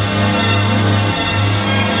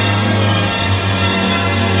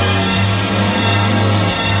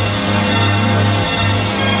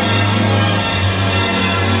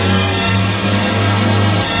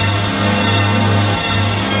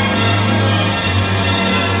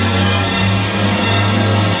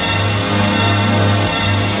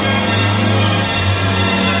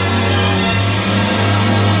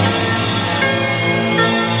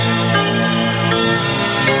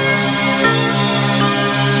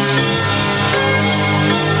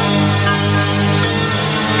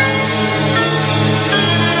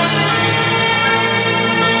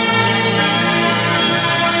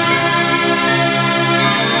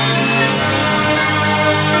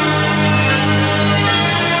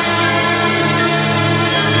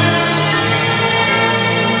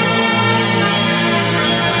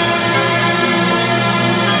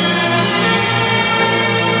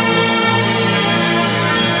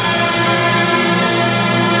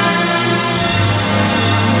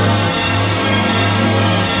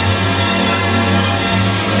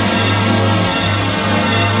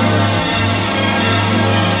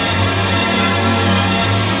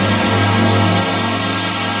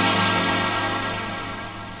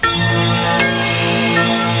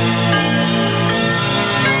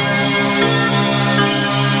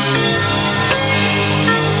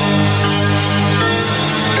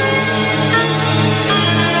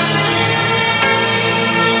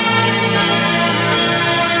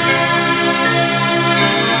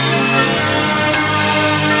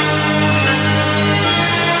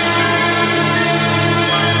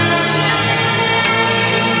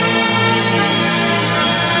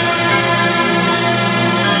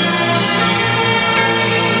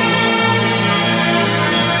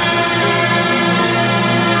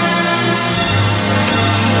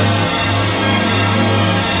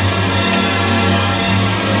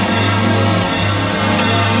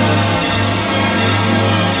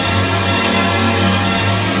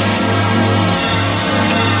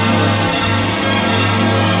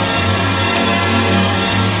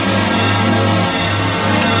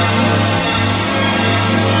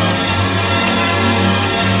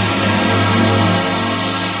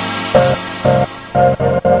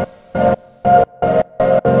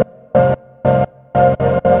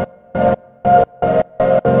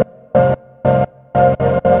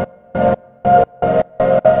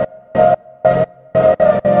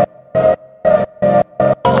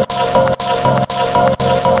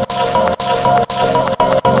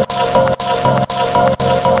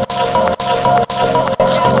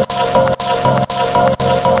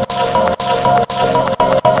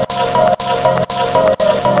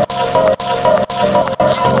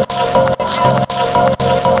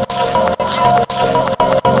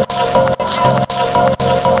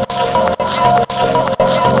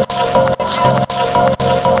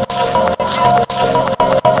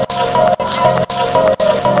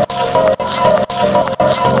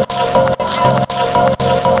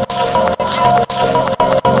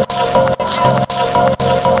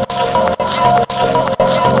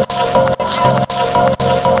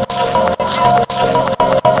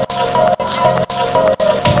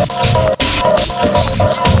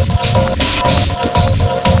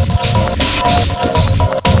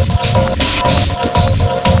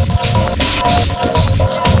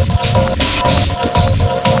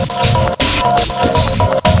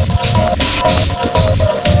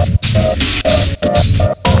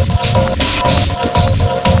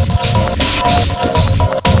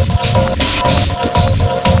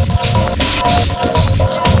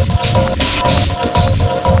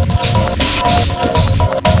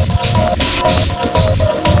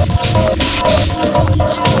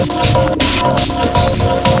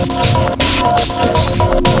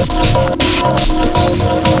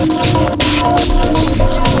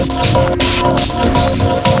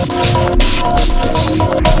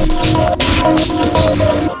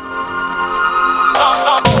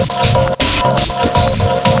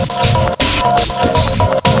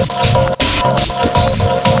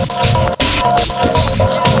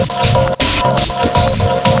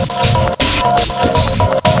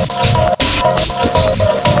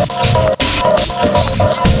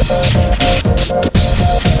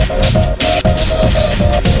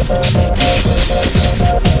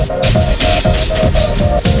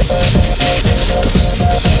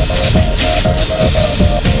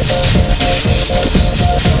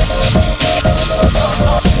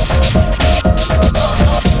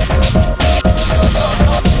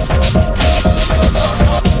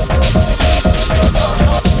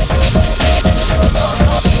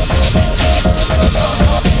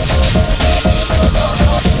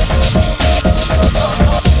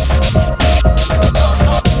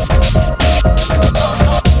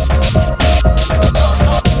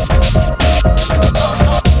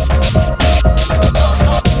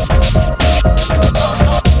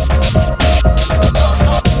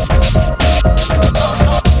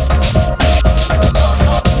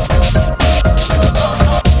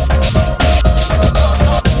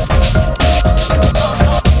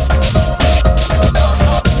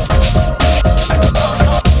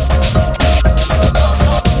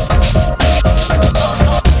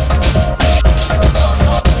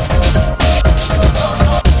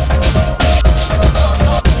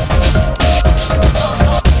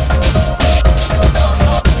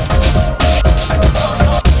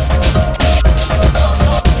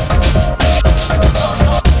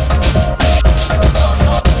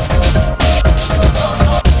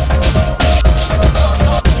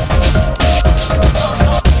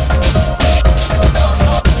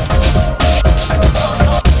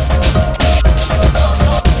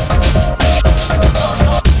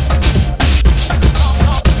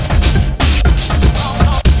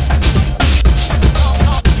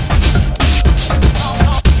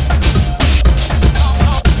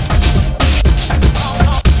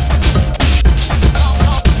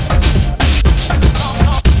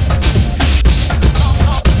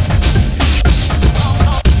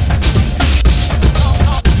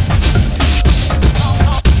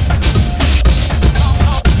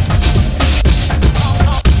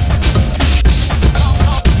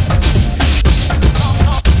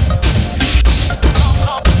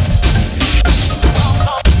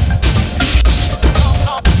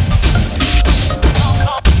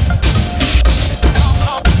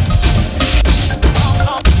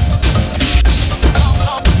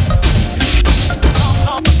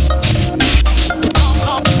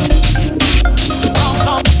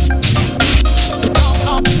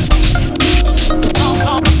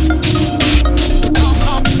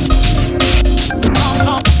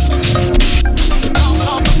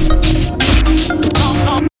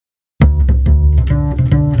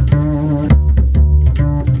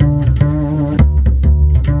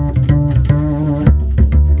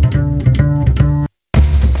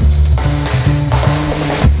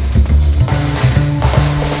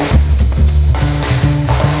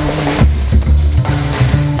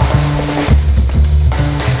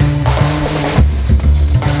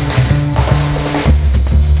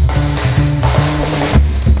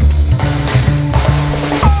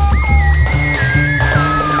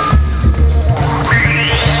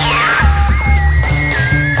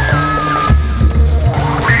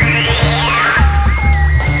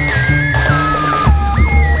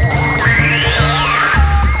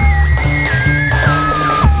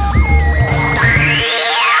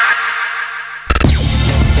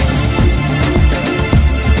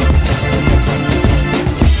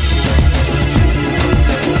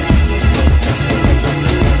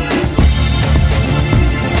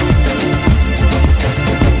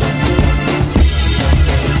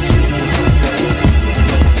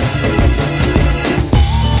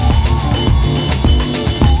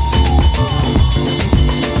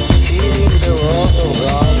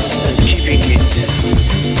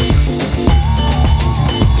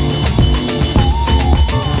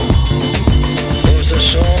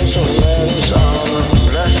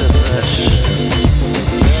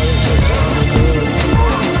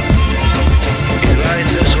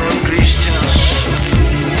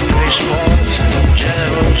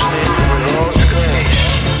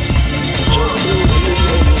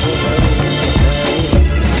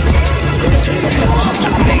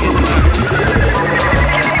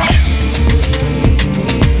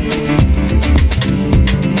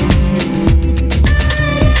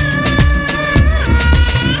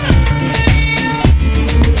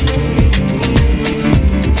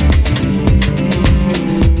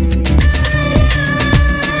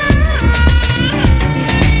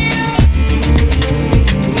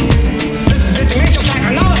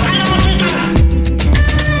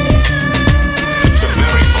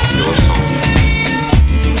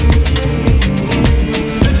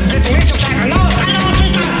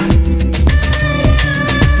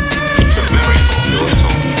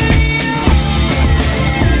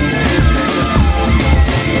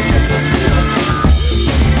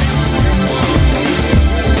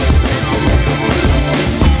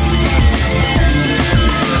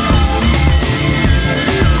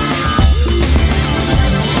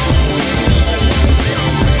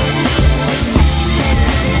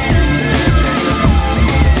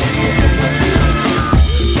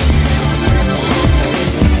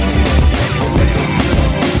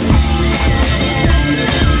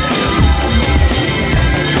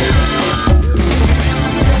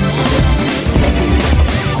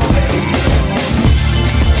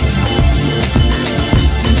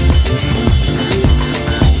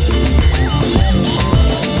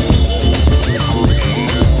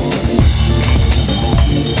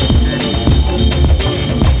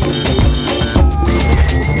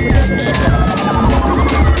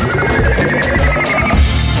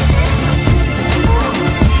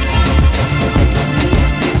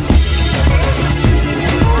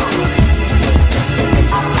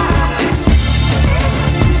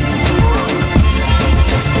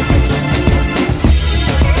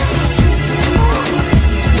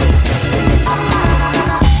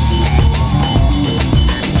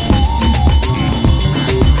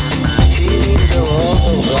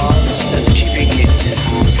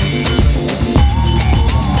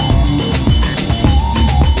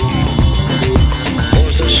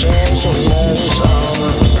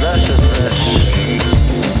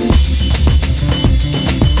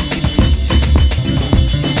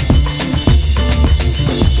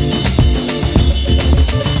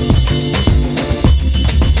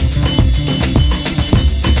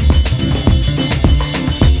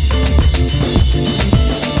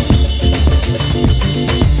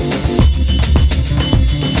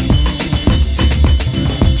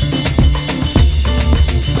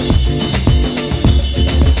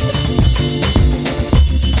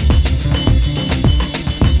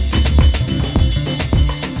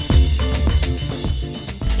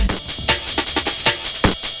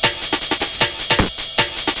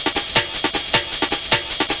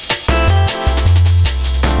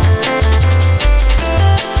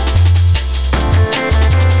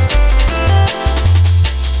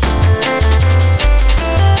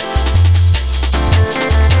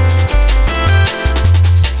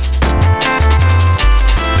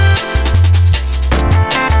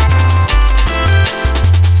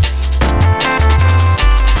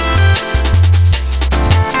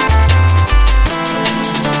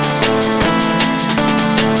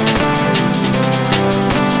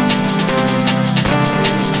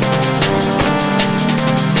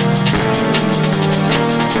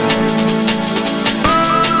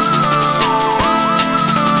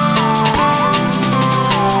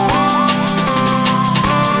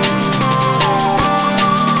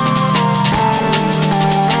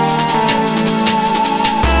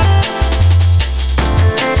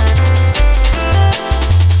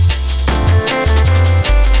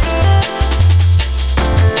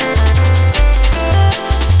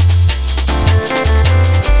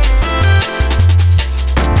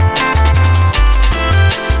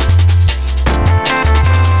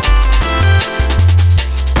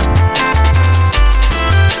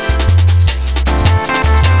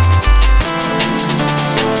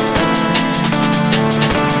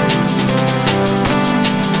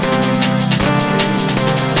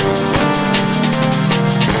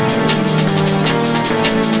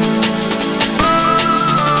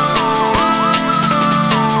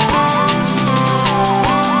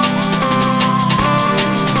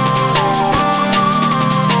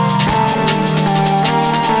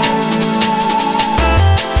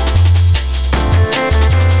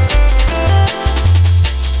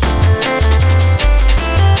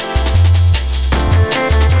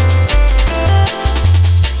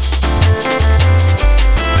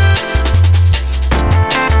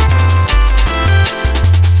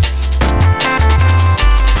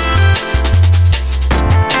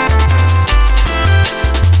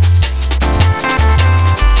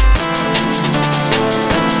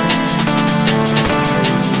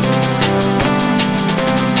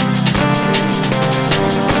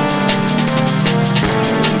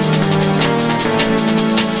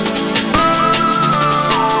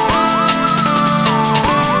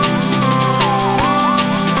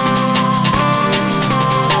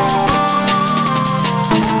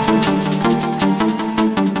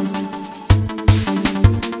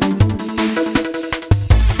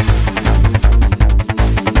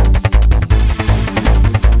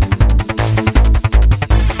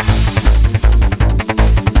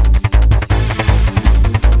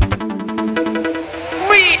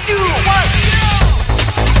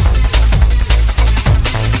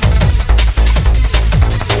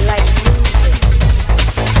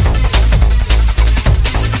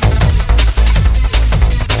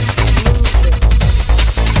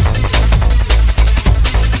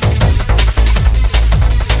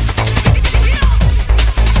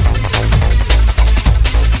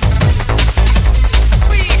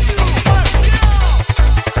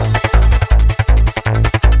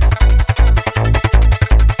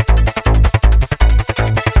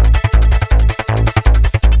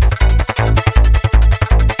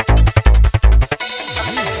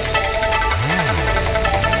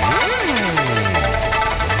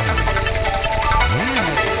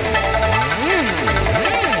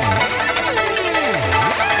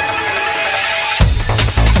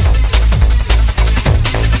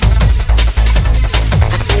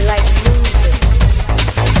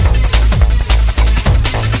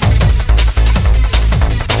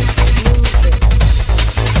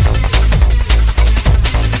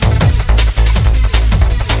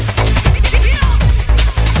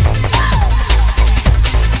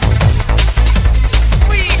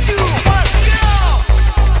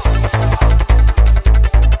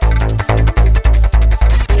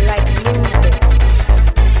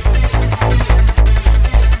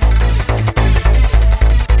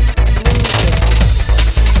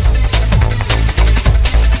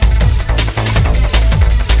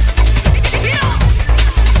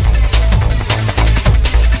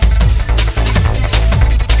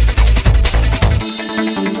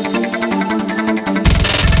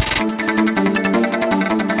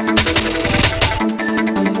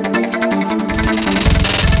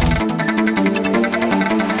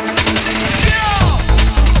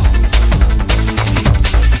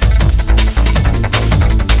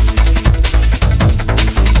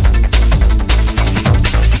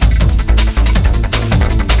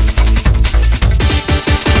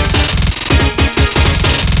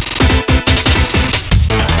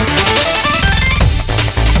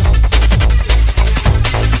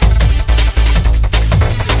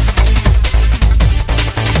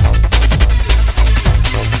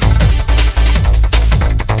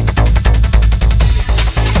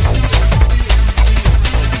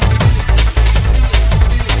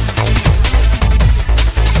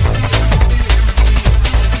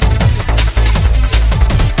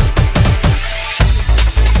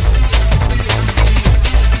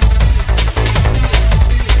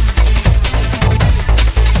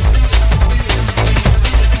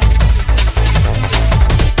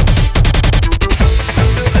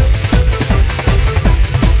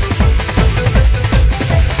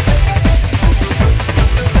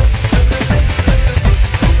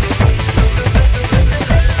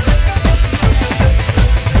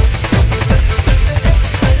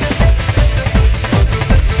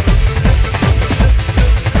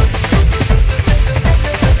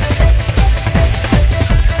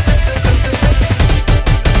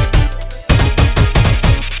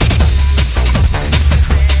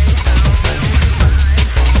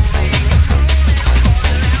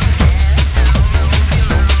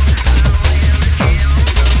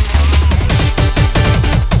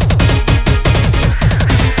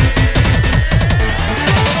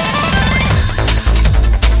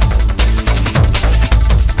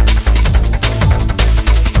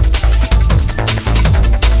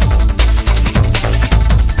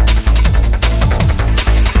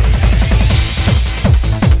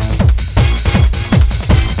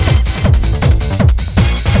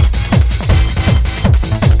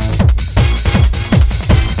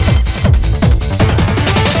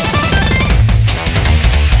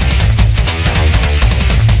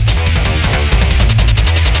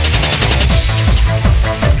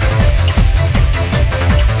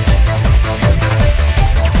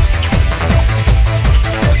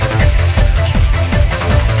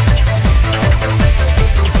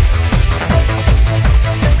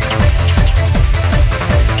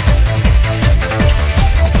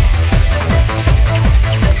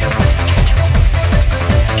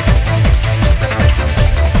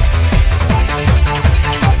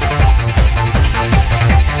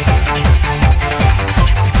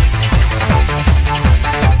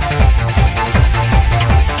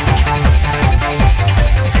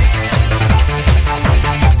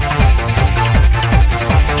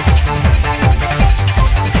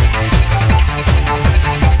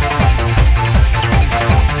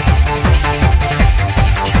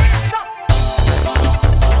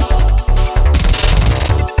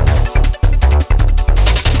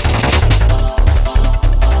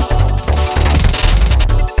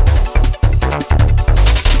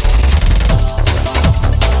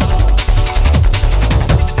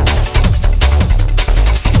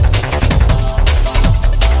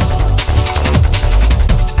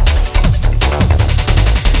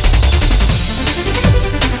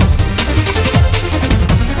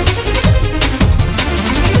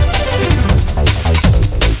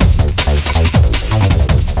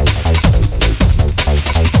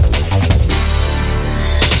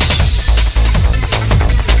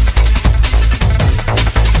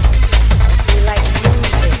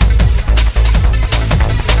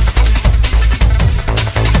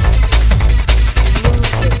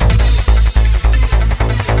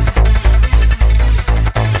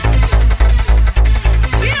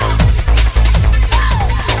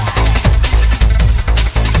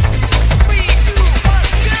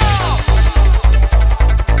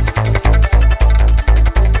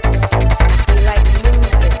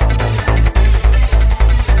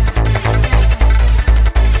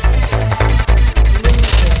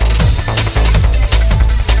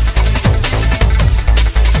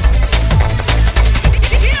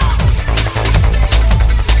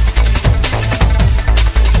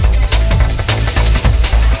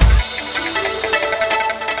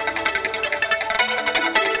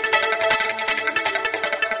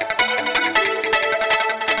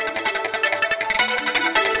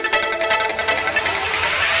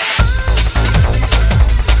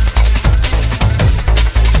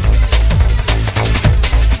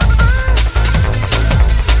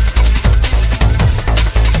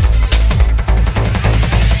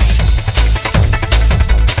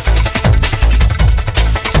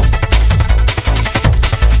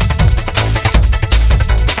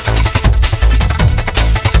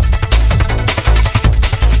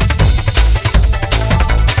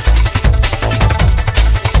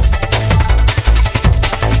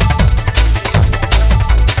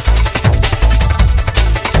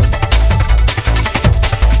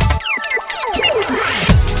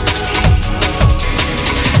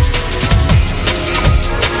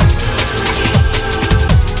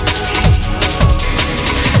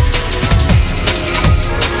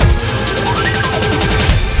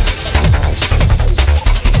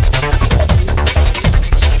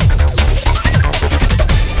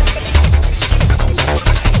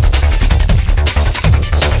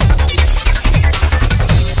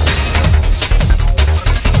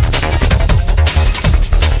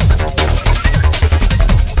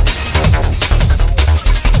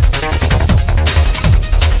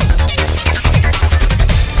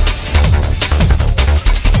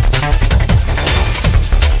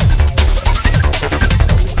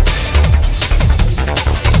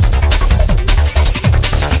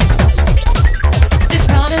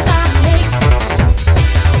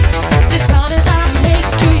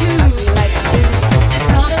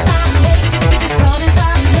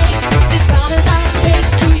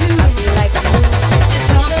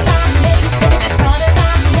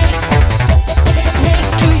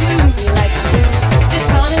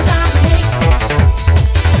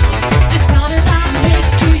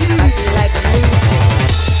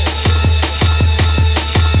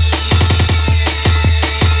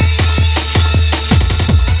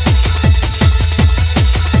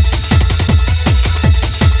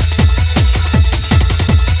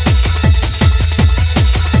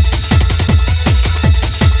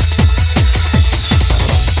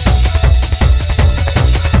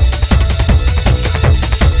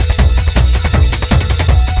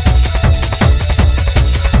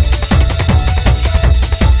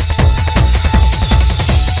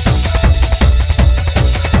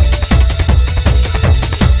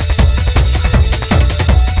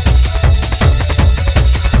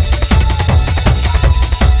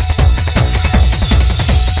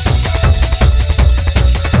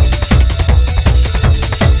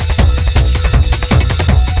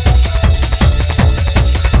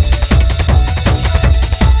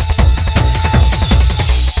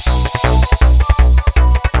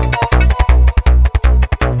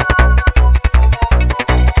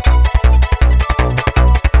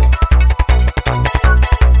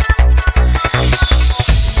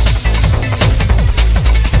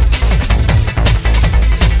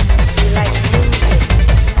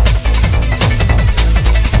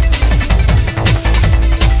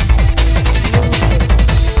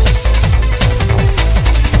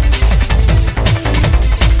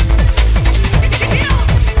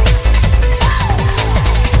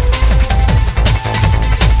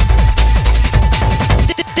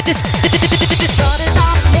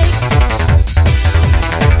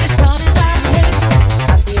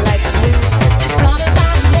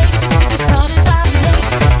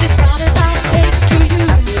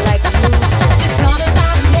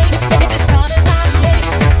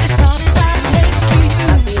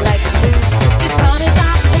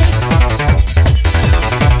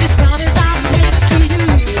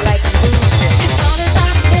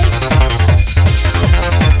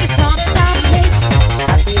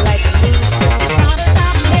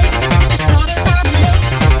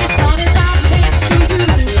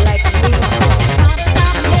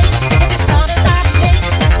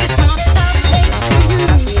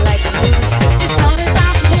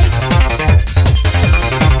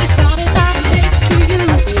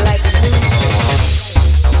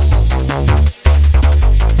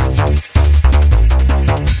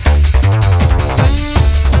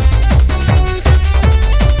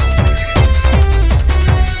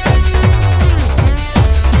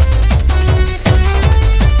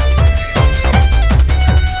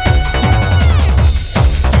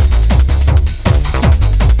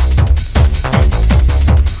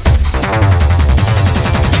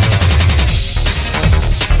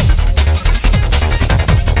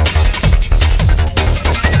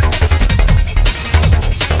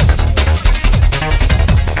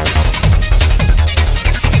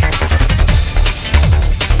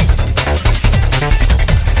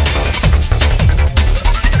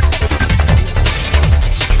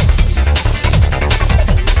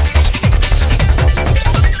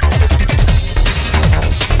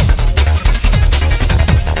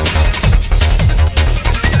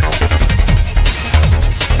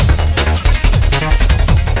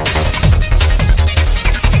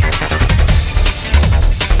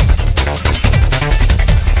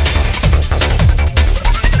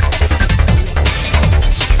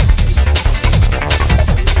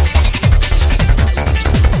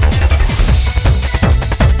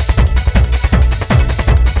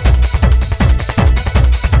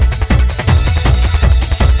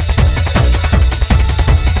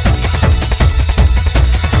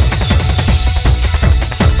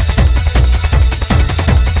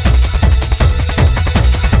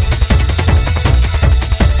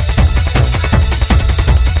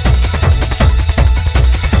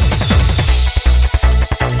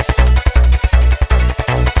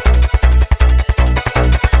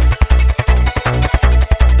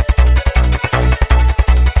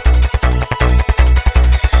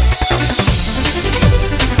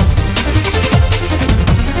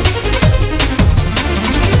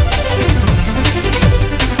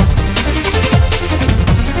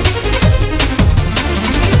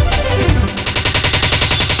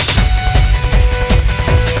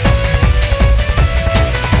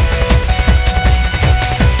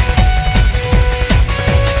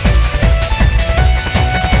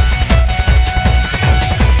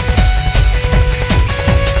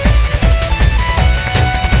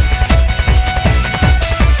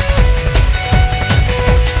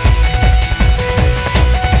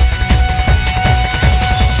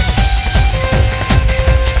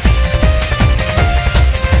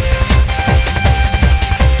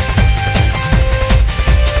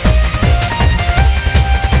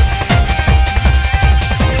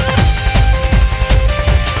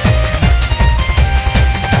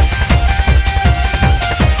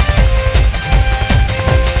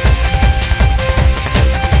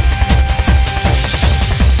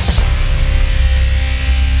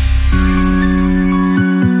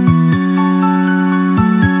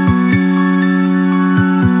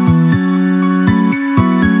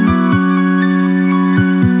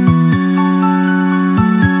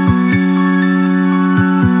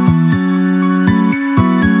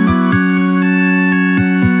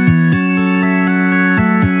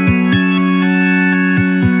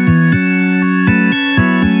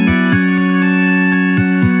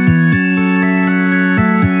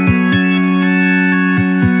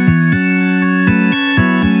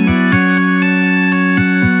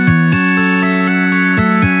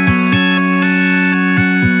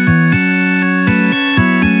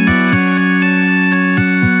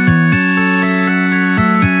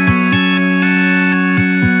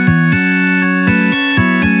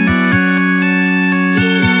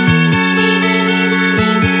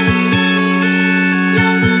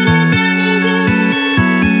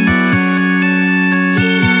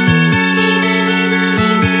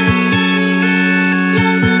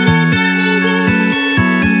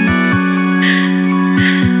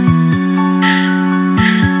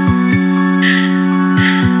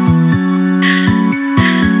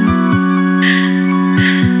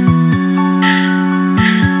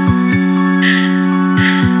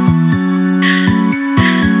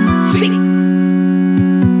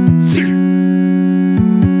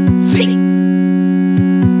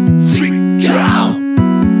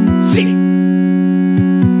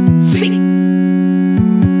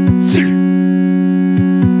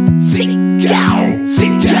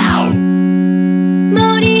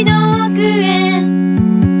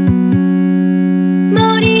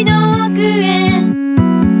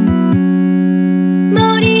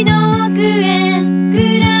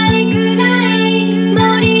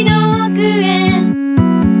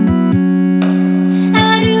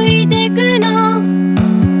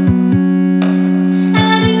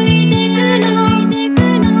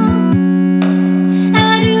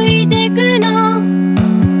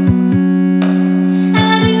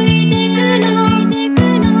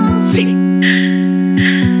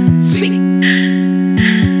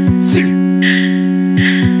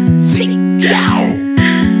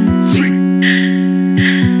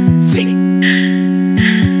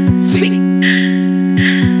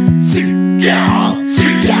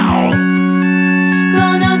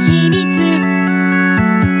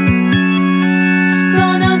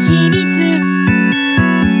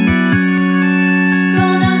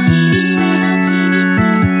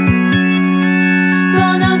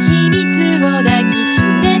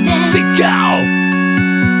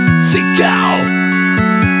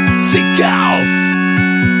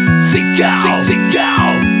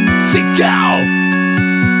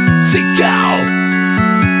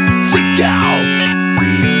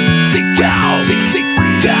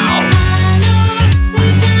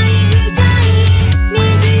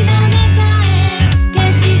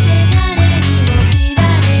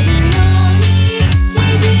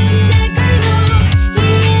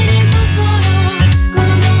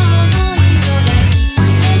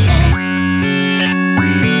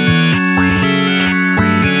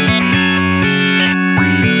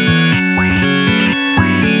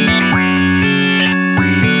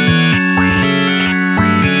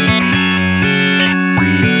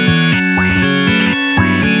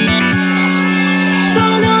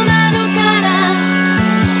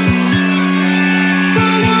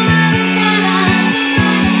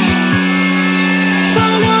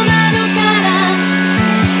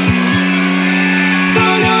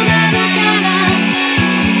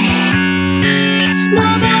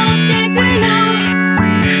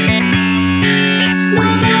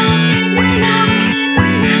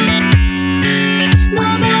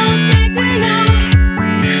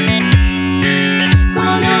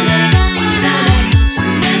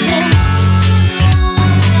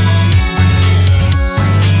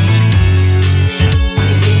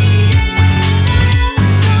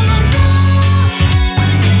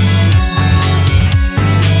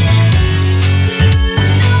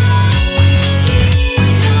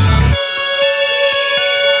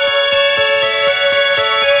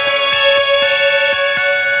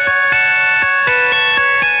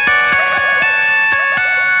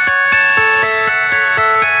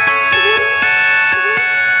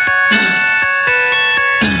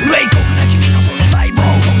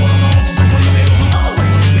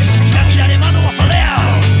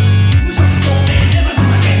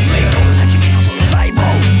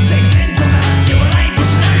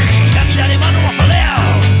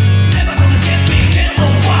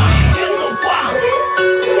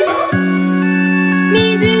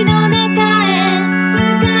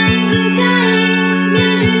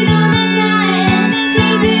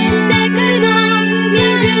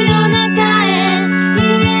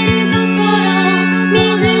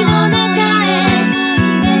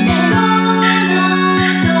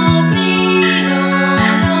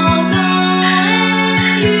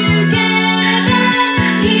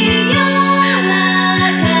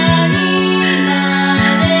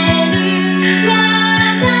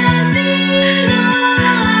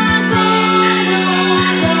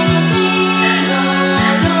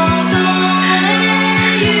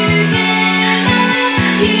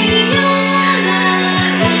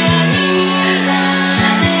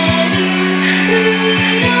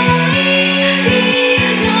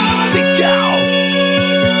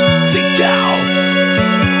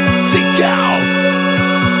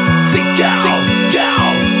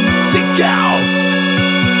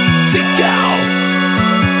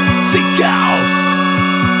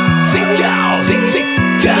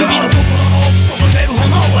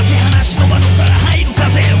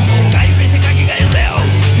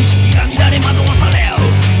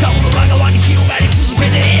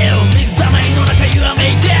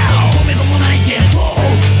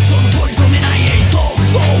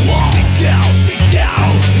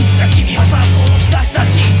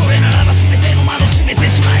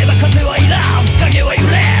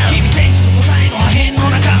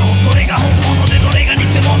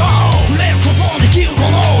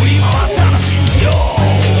 今は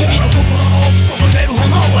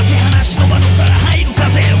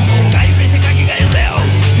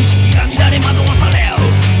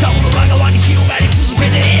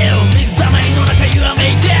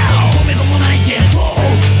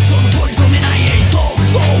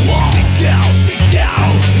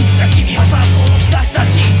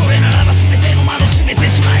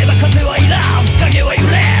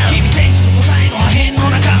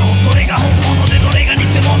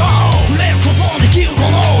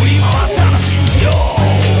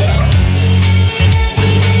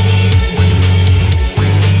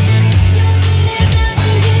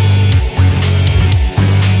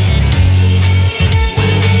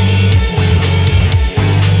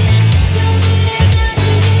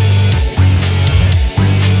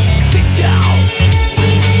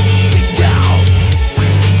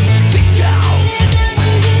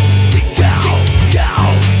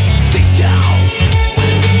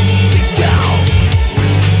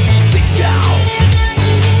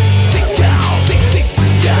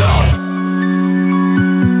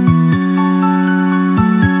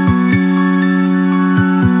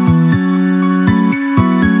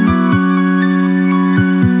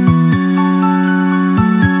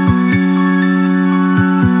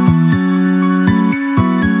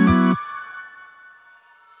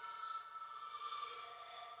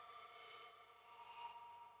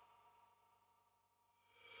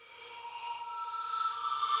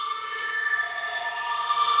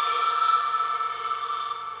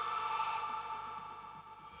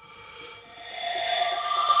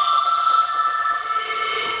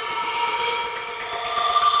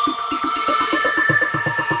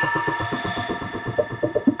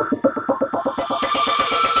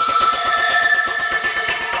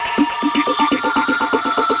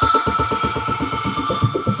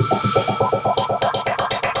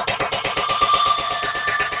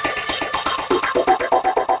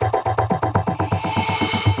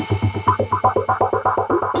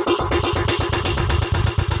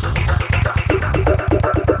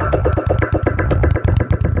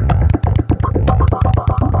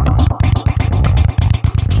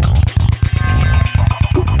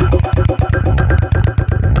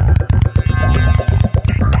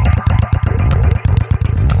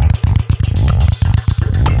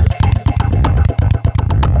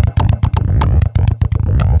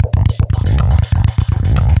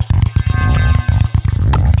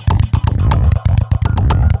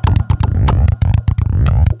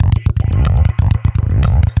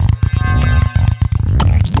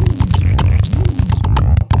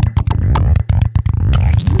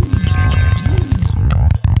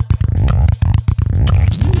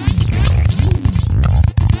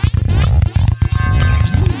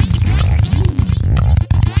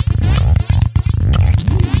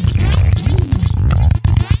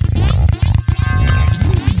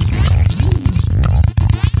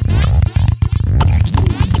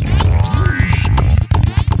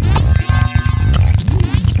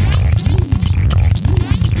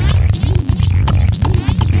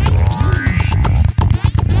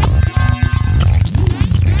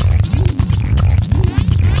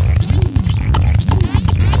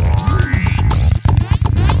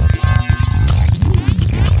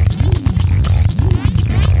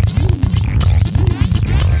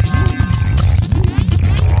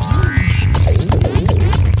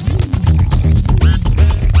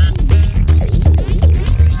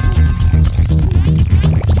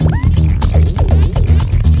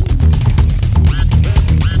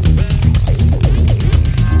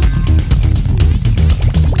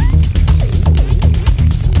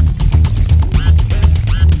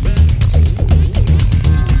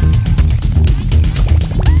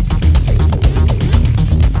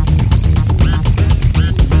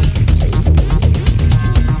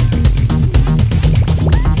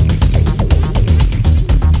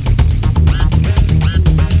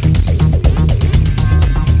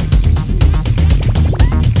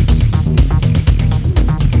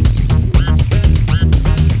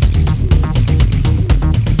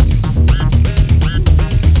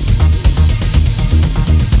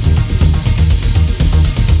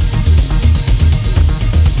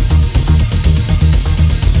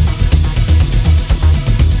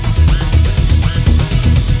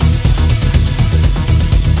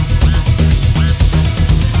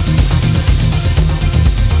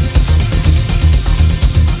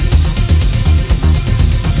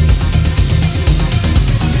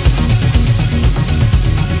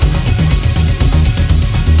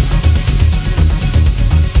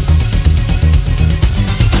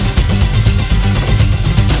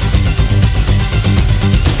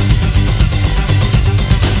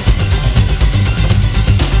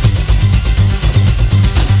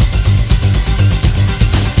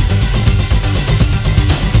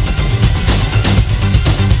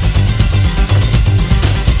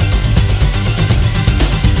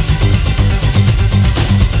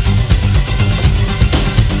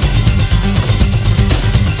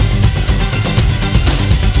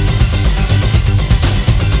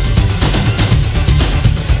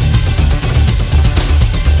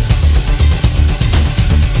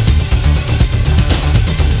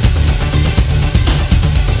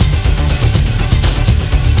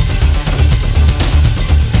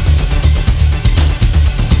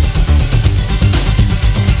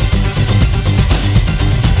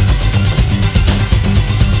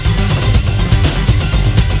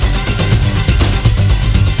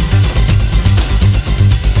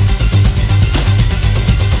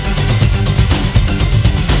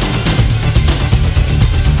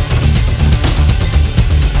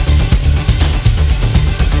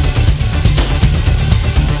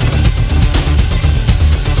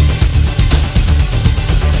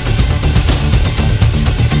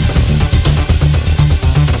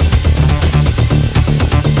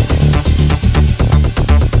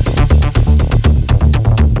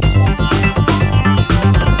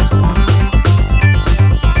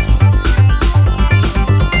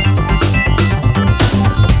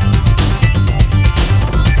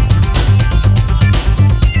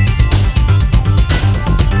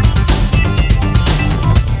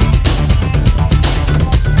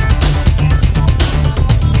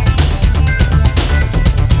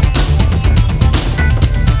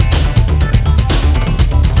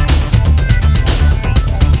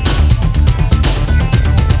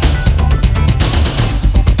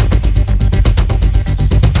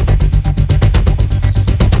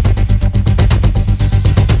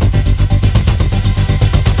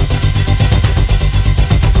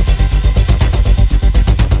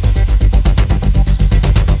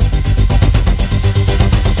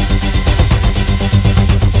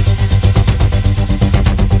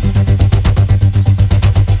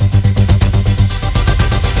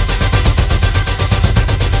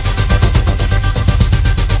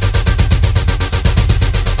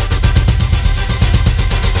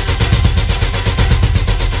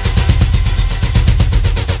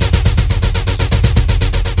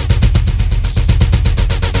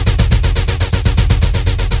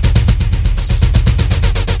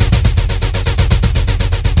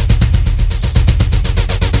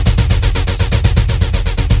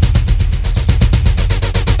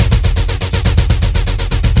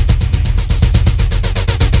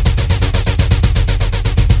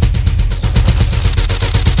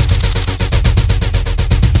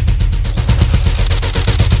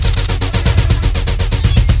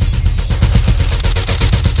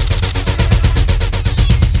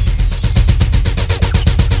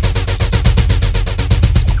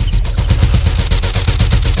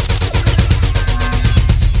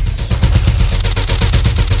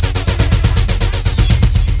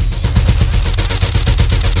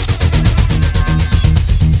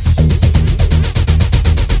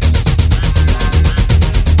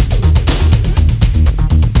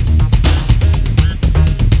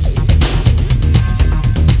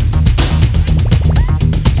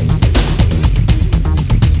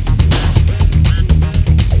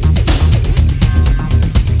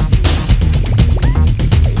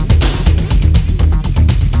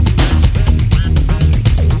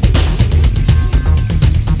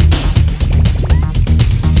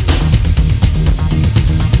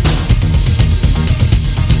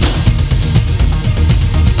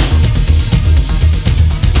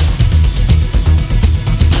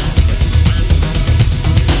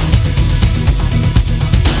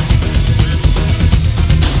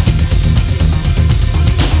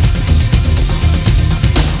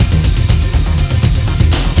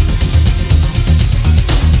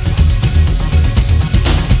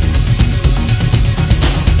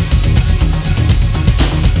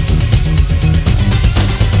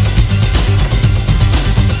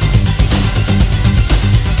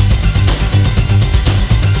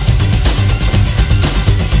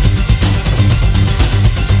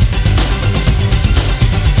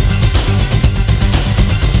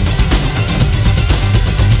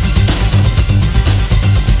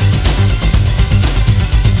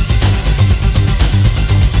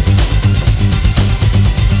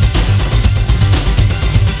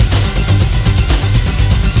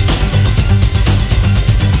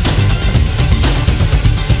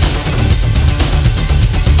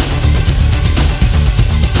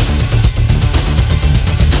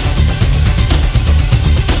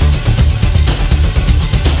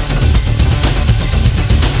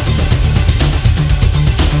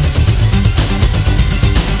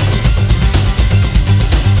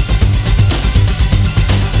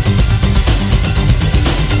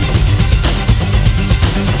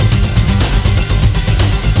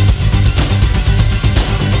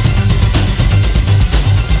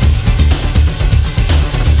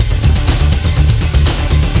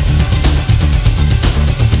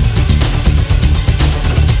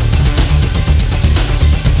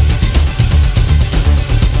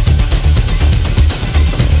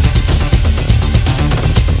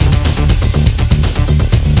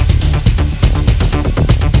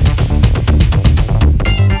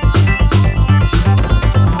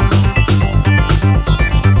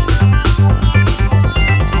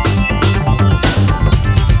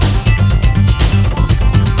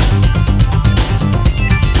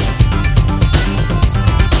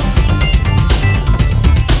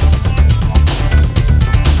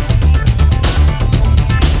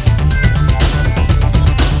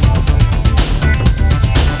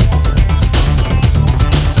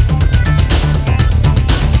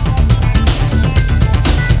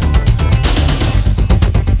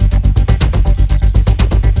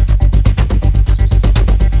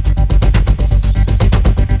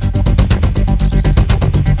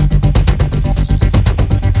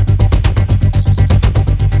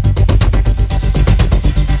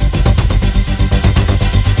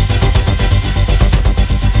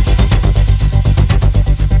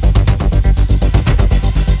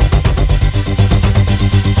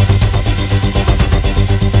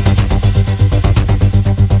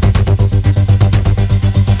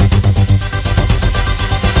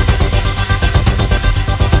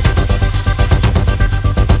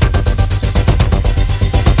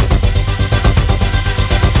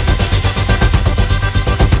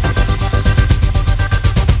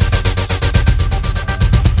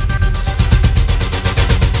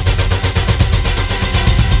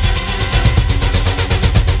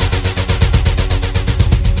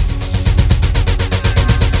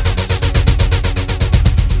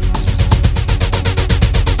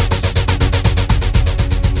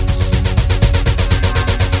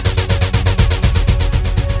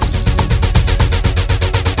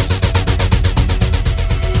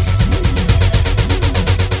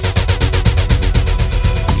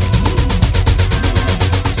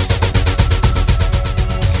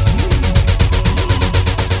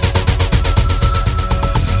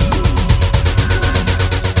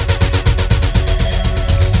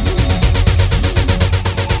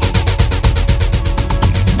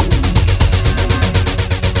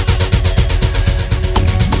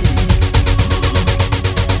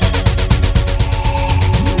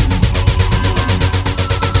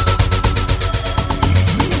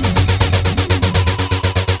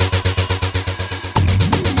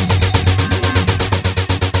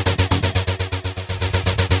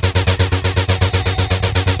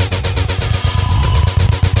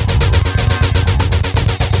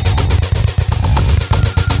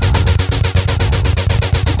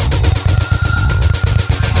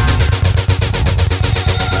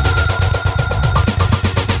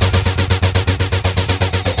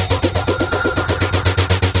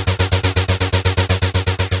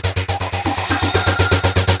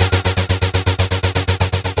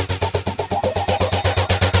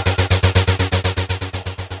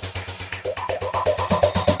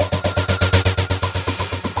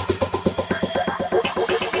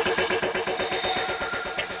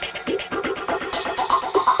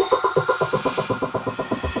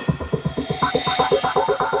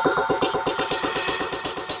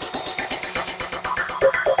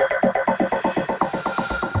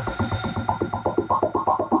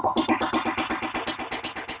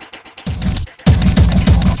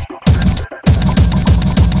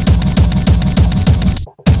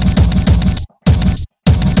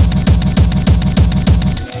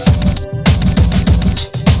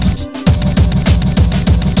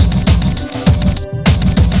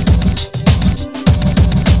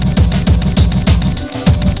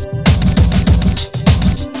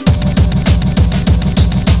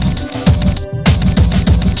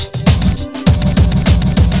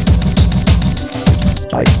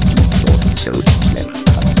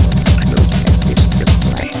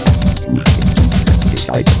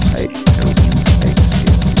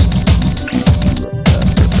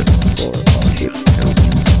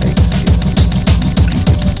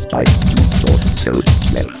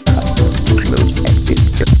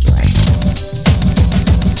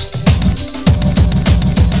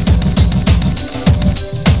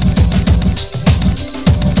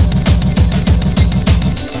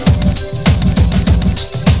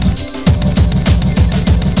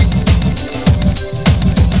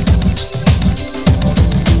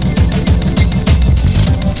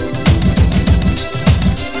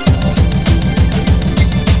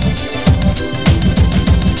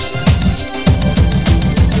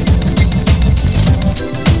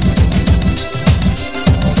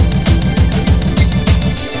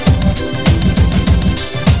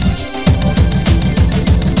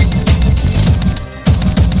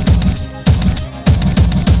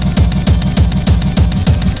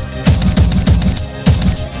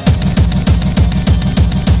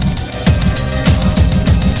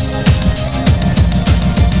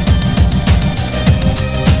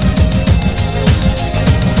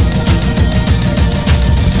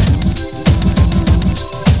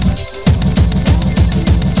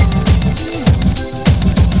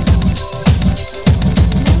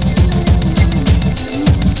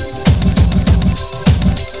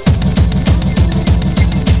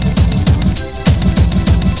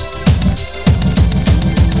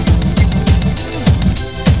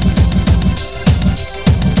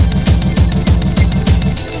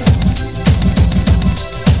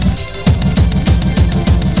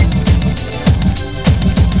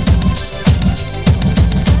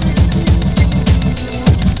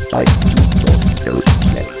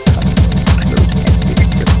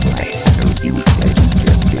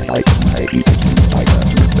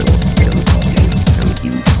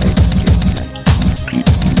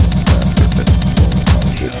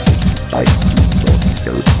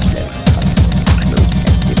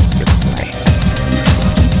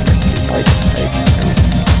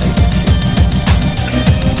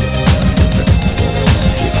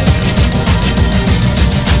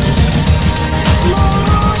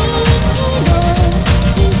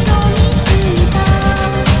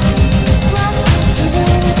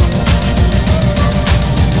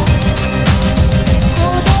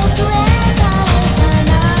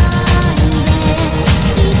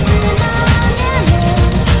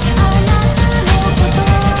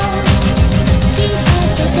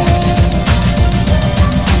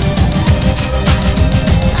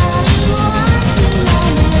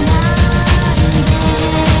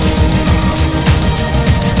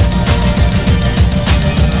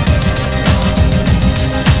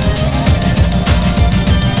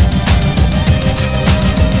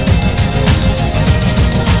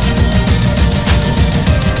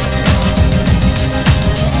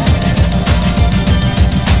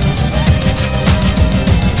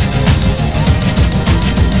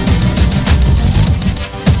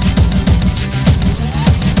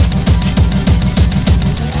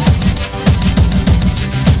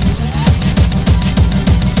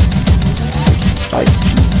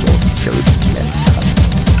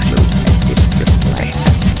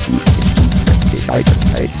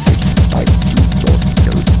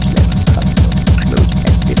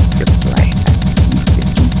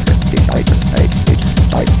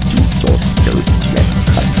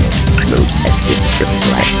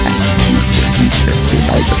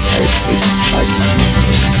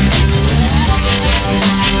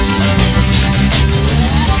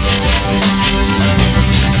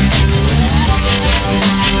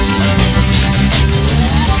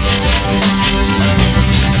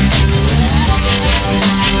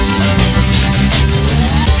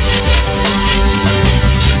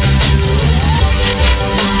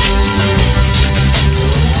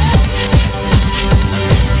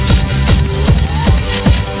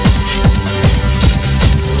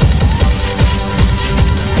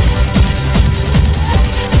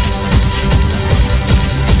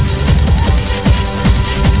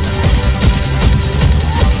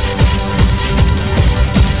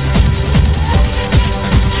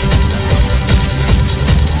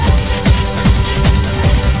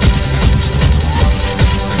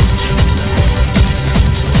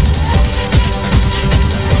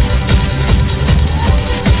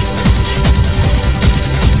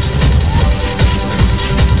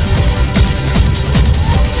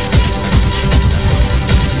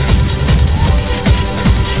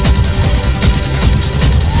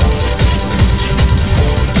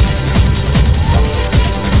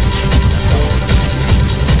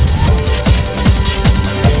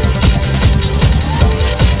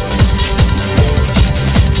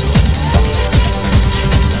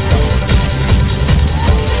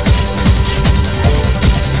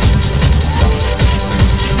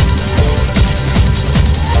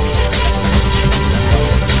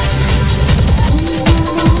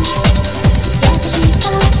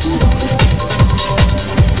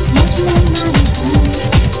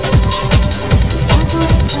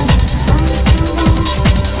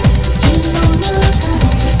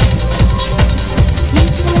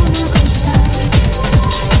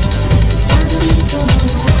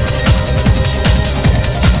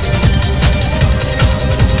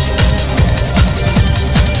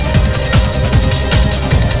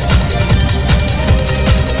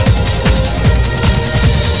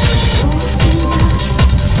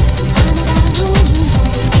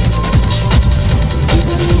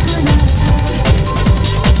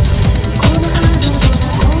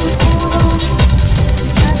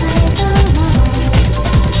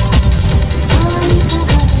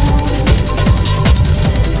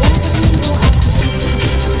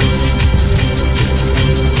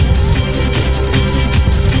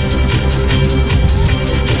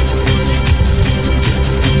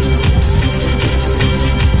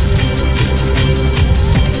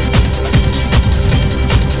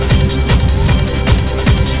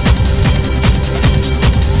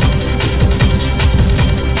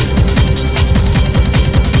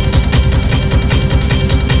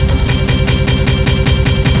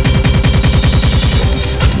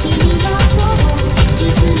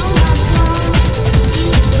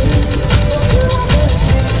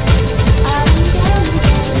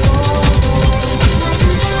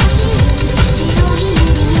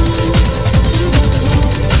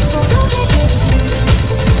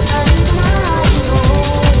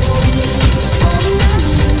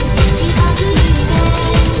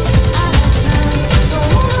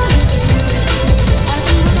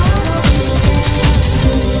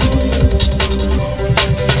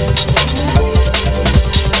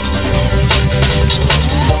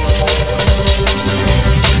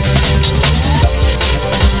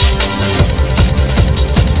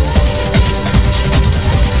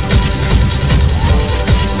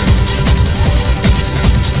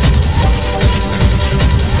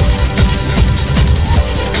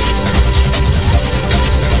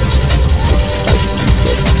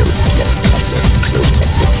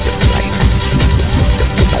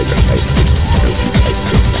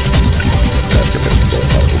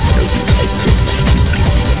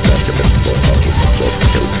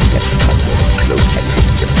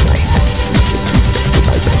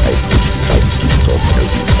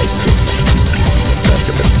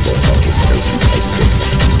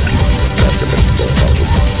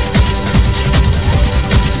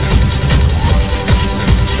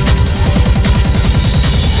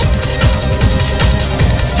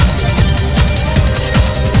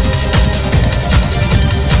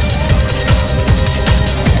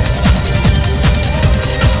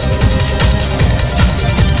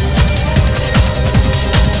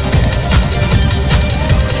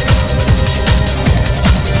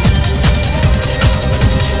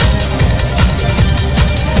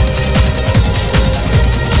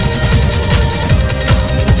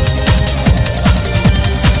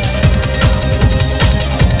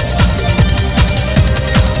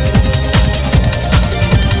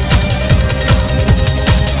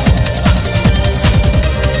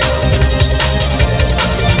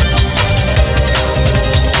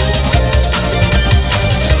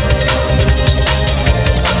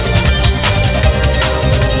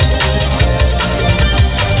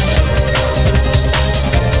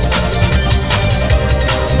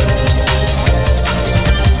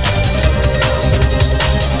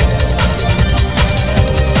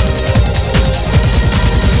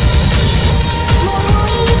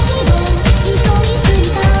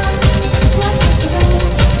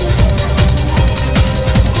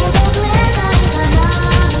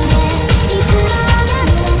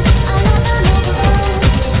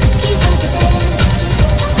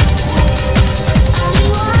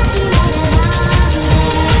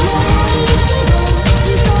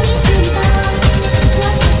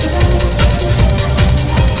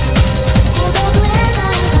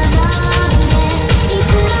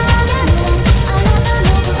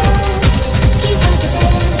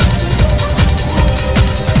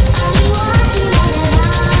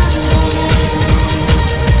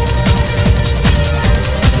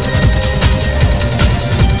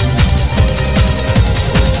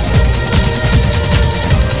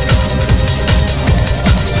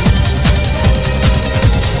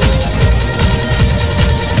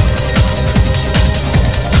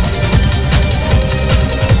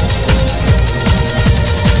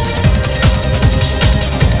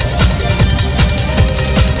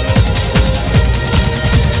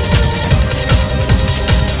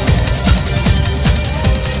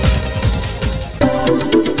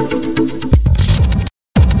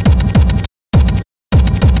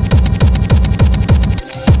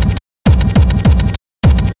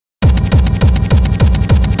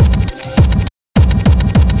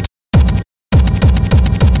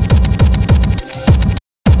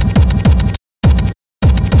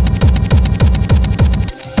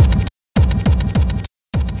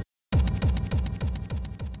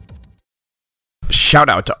Shout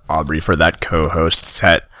out to Aubrey for that co-host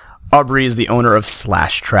set. Aubrey is the owner of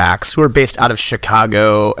Slash Tracks, who are based out of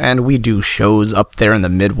Chicago, and we do shows up there in the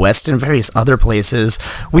Midwest and various other places.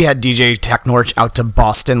 We had DJ Technorch out to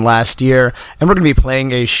Boston last year, and we're going to be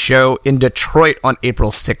playing a show in Detroit on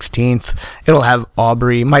April 16th. It'll have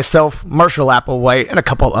Aubrey, myself, Marshall Applewhite, and a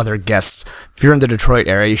couple other guests. If you're in the Detroit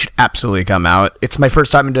area, you should absolutely come out. It's my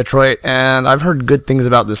first time in Detroit, and I've heard good things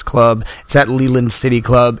about this club. It's at Leland City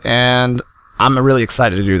Club, and I'm really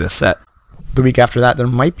excited to do this set. The week after that, there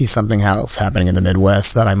might be something else happening in the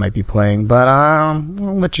Midwest that I might be playing, but I'll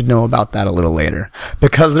let you know about that a little later.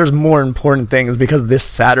 Because there's more important things, because this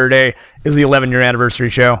Saturday is the 11-year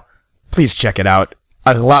anniversary show. Please check it out.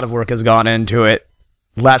 A lot of work has gone into it.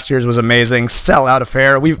 Last year's was amazing. Sell-out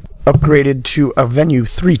affair. We've upgraded to a venue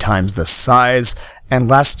 3 times the size, and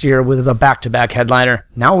last year with a back-to-back headliner.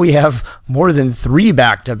 Now we have more than 3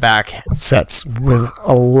 back-to-back sets with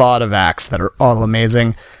a lot of acts that are all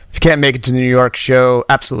amazing. If you can't make it to the New York show,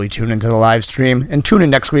 absolutely tune into the live stream. And tune in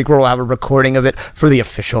next week where we'll have a recording of it for the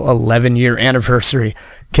official 11-year anniversary.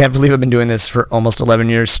 Can't believe I've been doing this for almost 11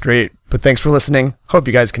 years straight. But thanks for listening. Hope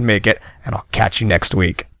you guys can make it. And I'll catch you next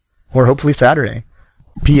week. Or hopefully Saturday.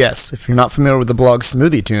 P.S. If you're not familiar with the blog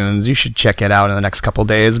Smoothie Tunes, you should check it out in the next couple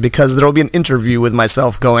days because there will be an interview with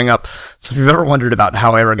myself going up. So if you've ever wondered about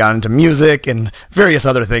how I ever got into music and various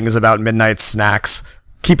other things about Midnight Snacks,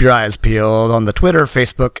 keep your eyes peeled on the Twitter,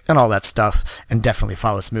 Facebook, and all that stuff. And definitely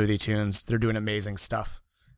follow Smoothie Tunes. They're doing amazing stuff.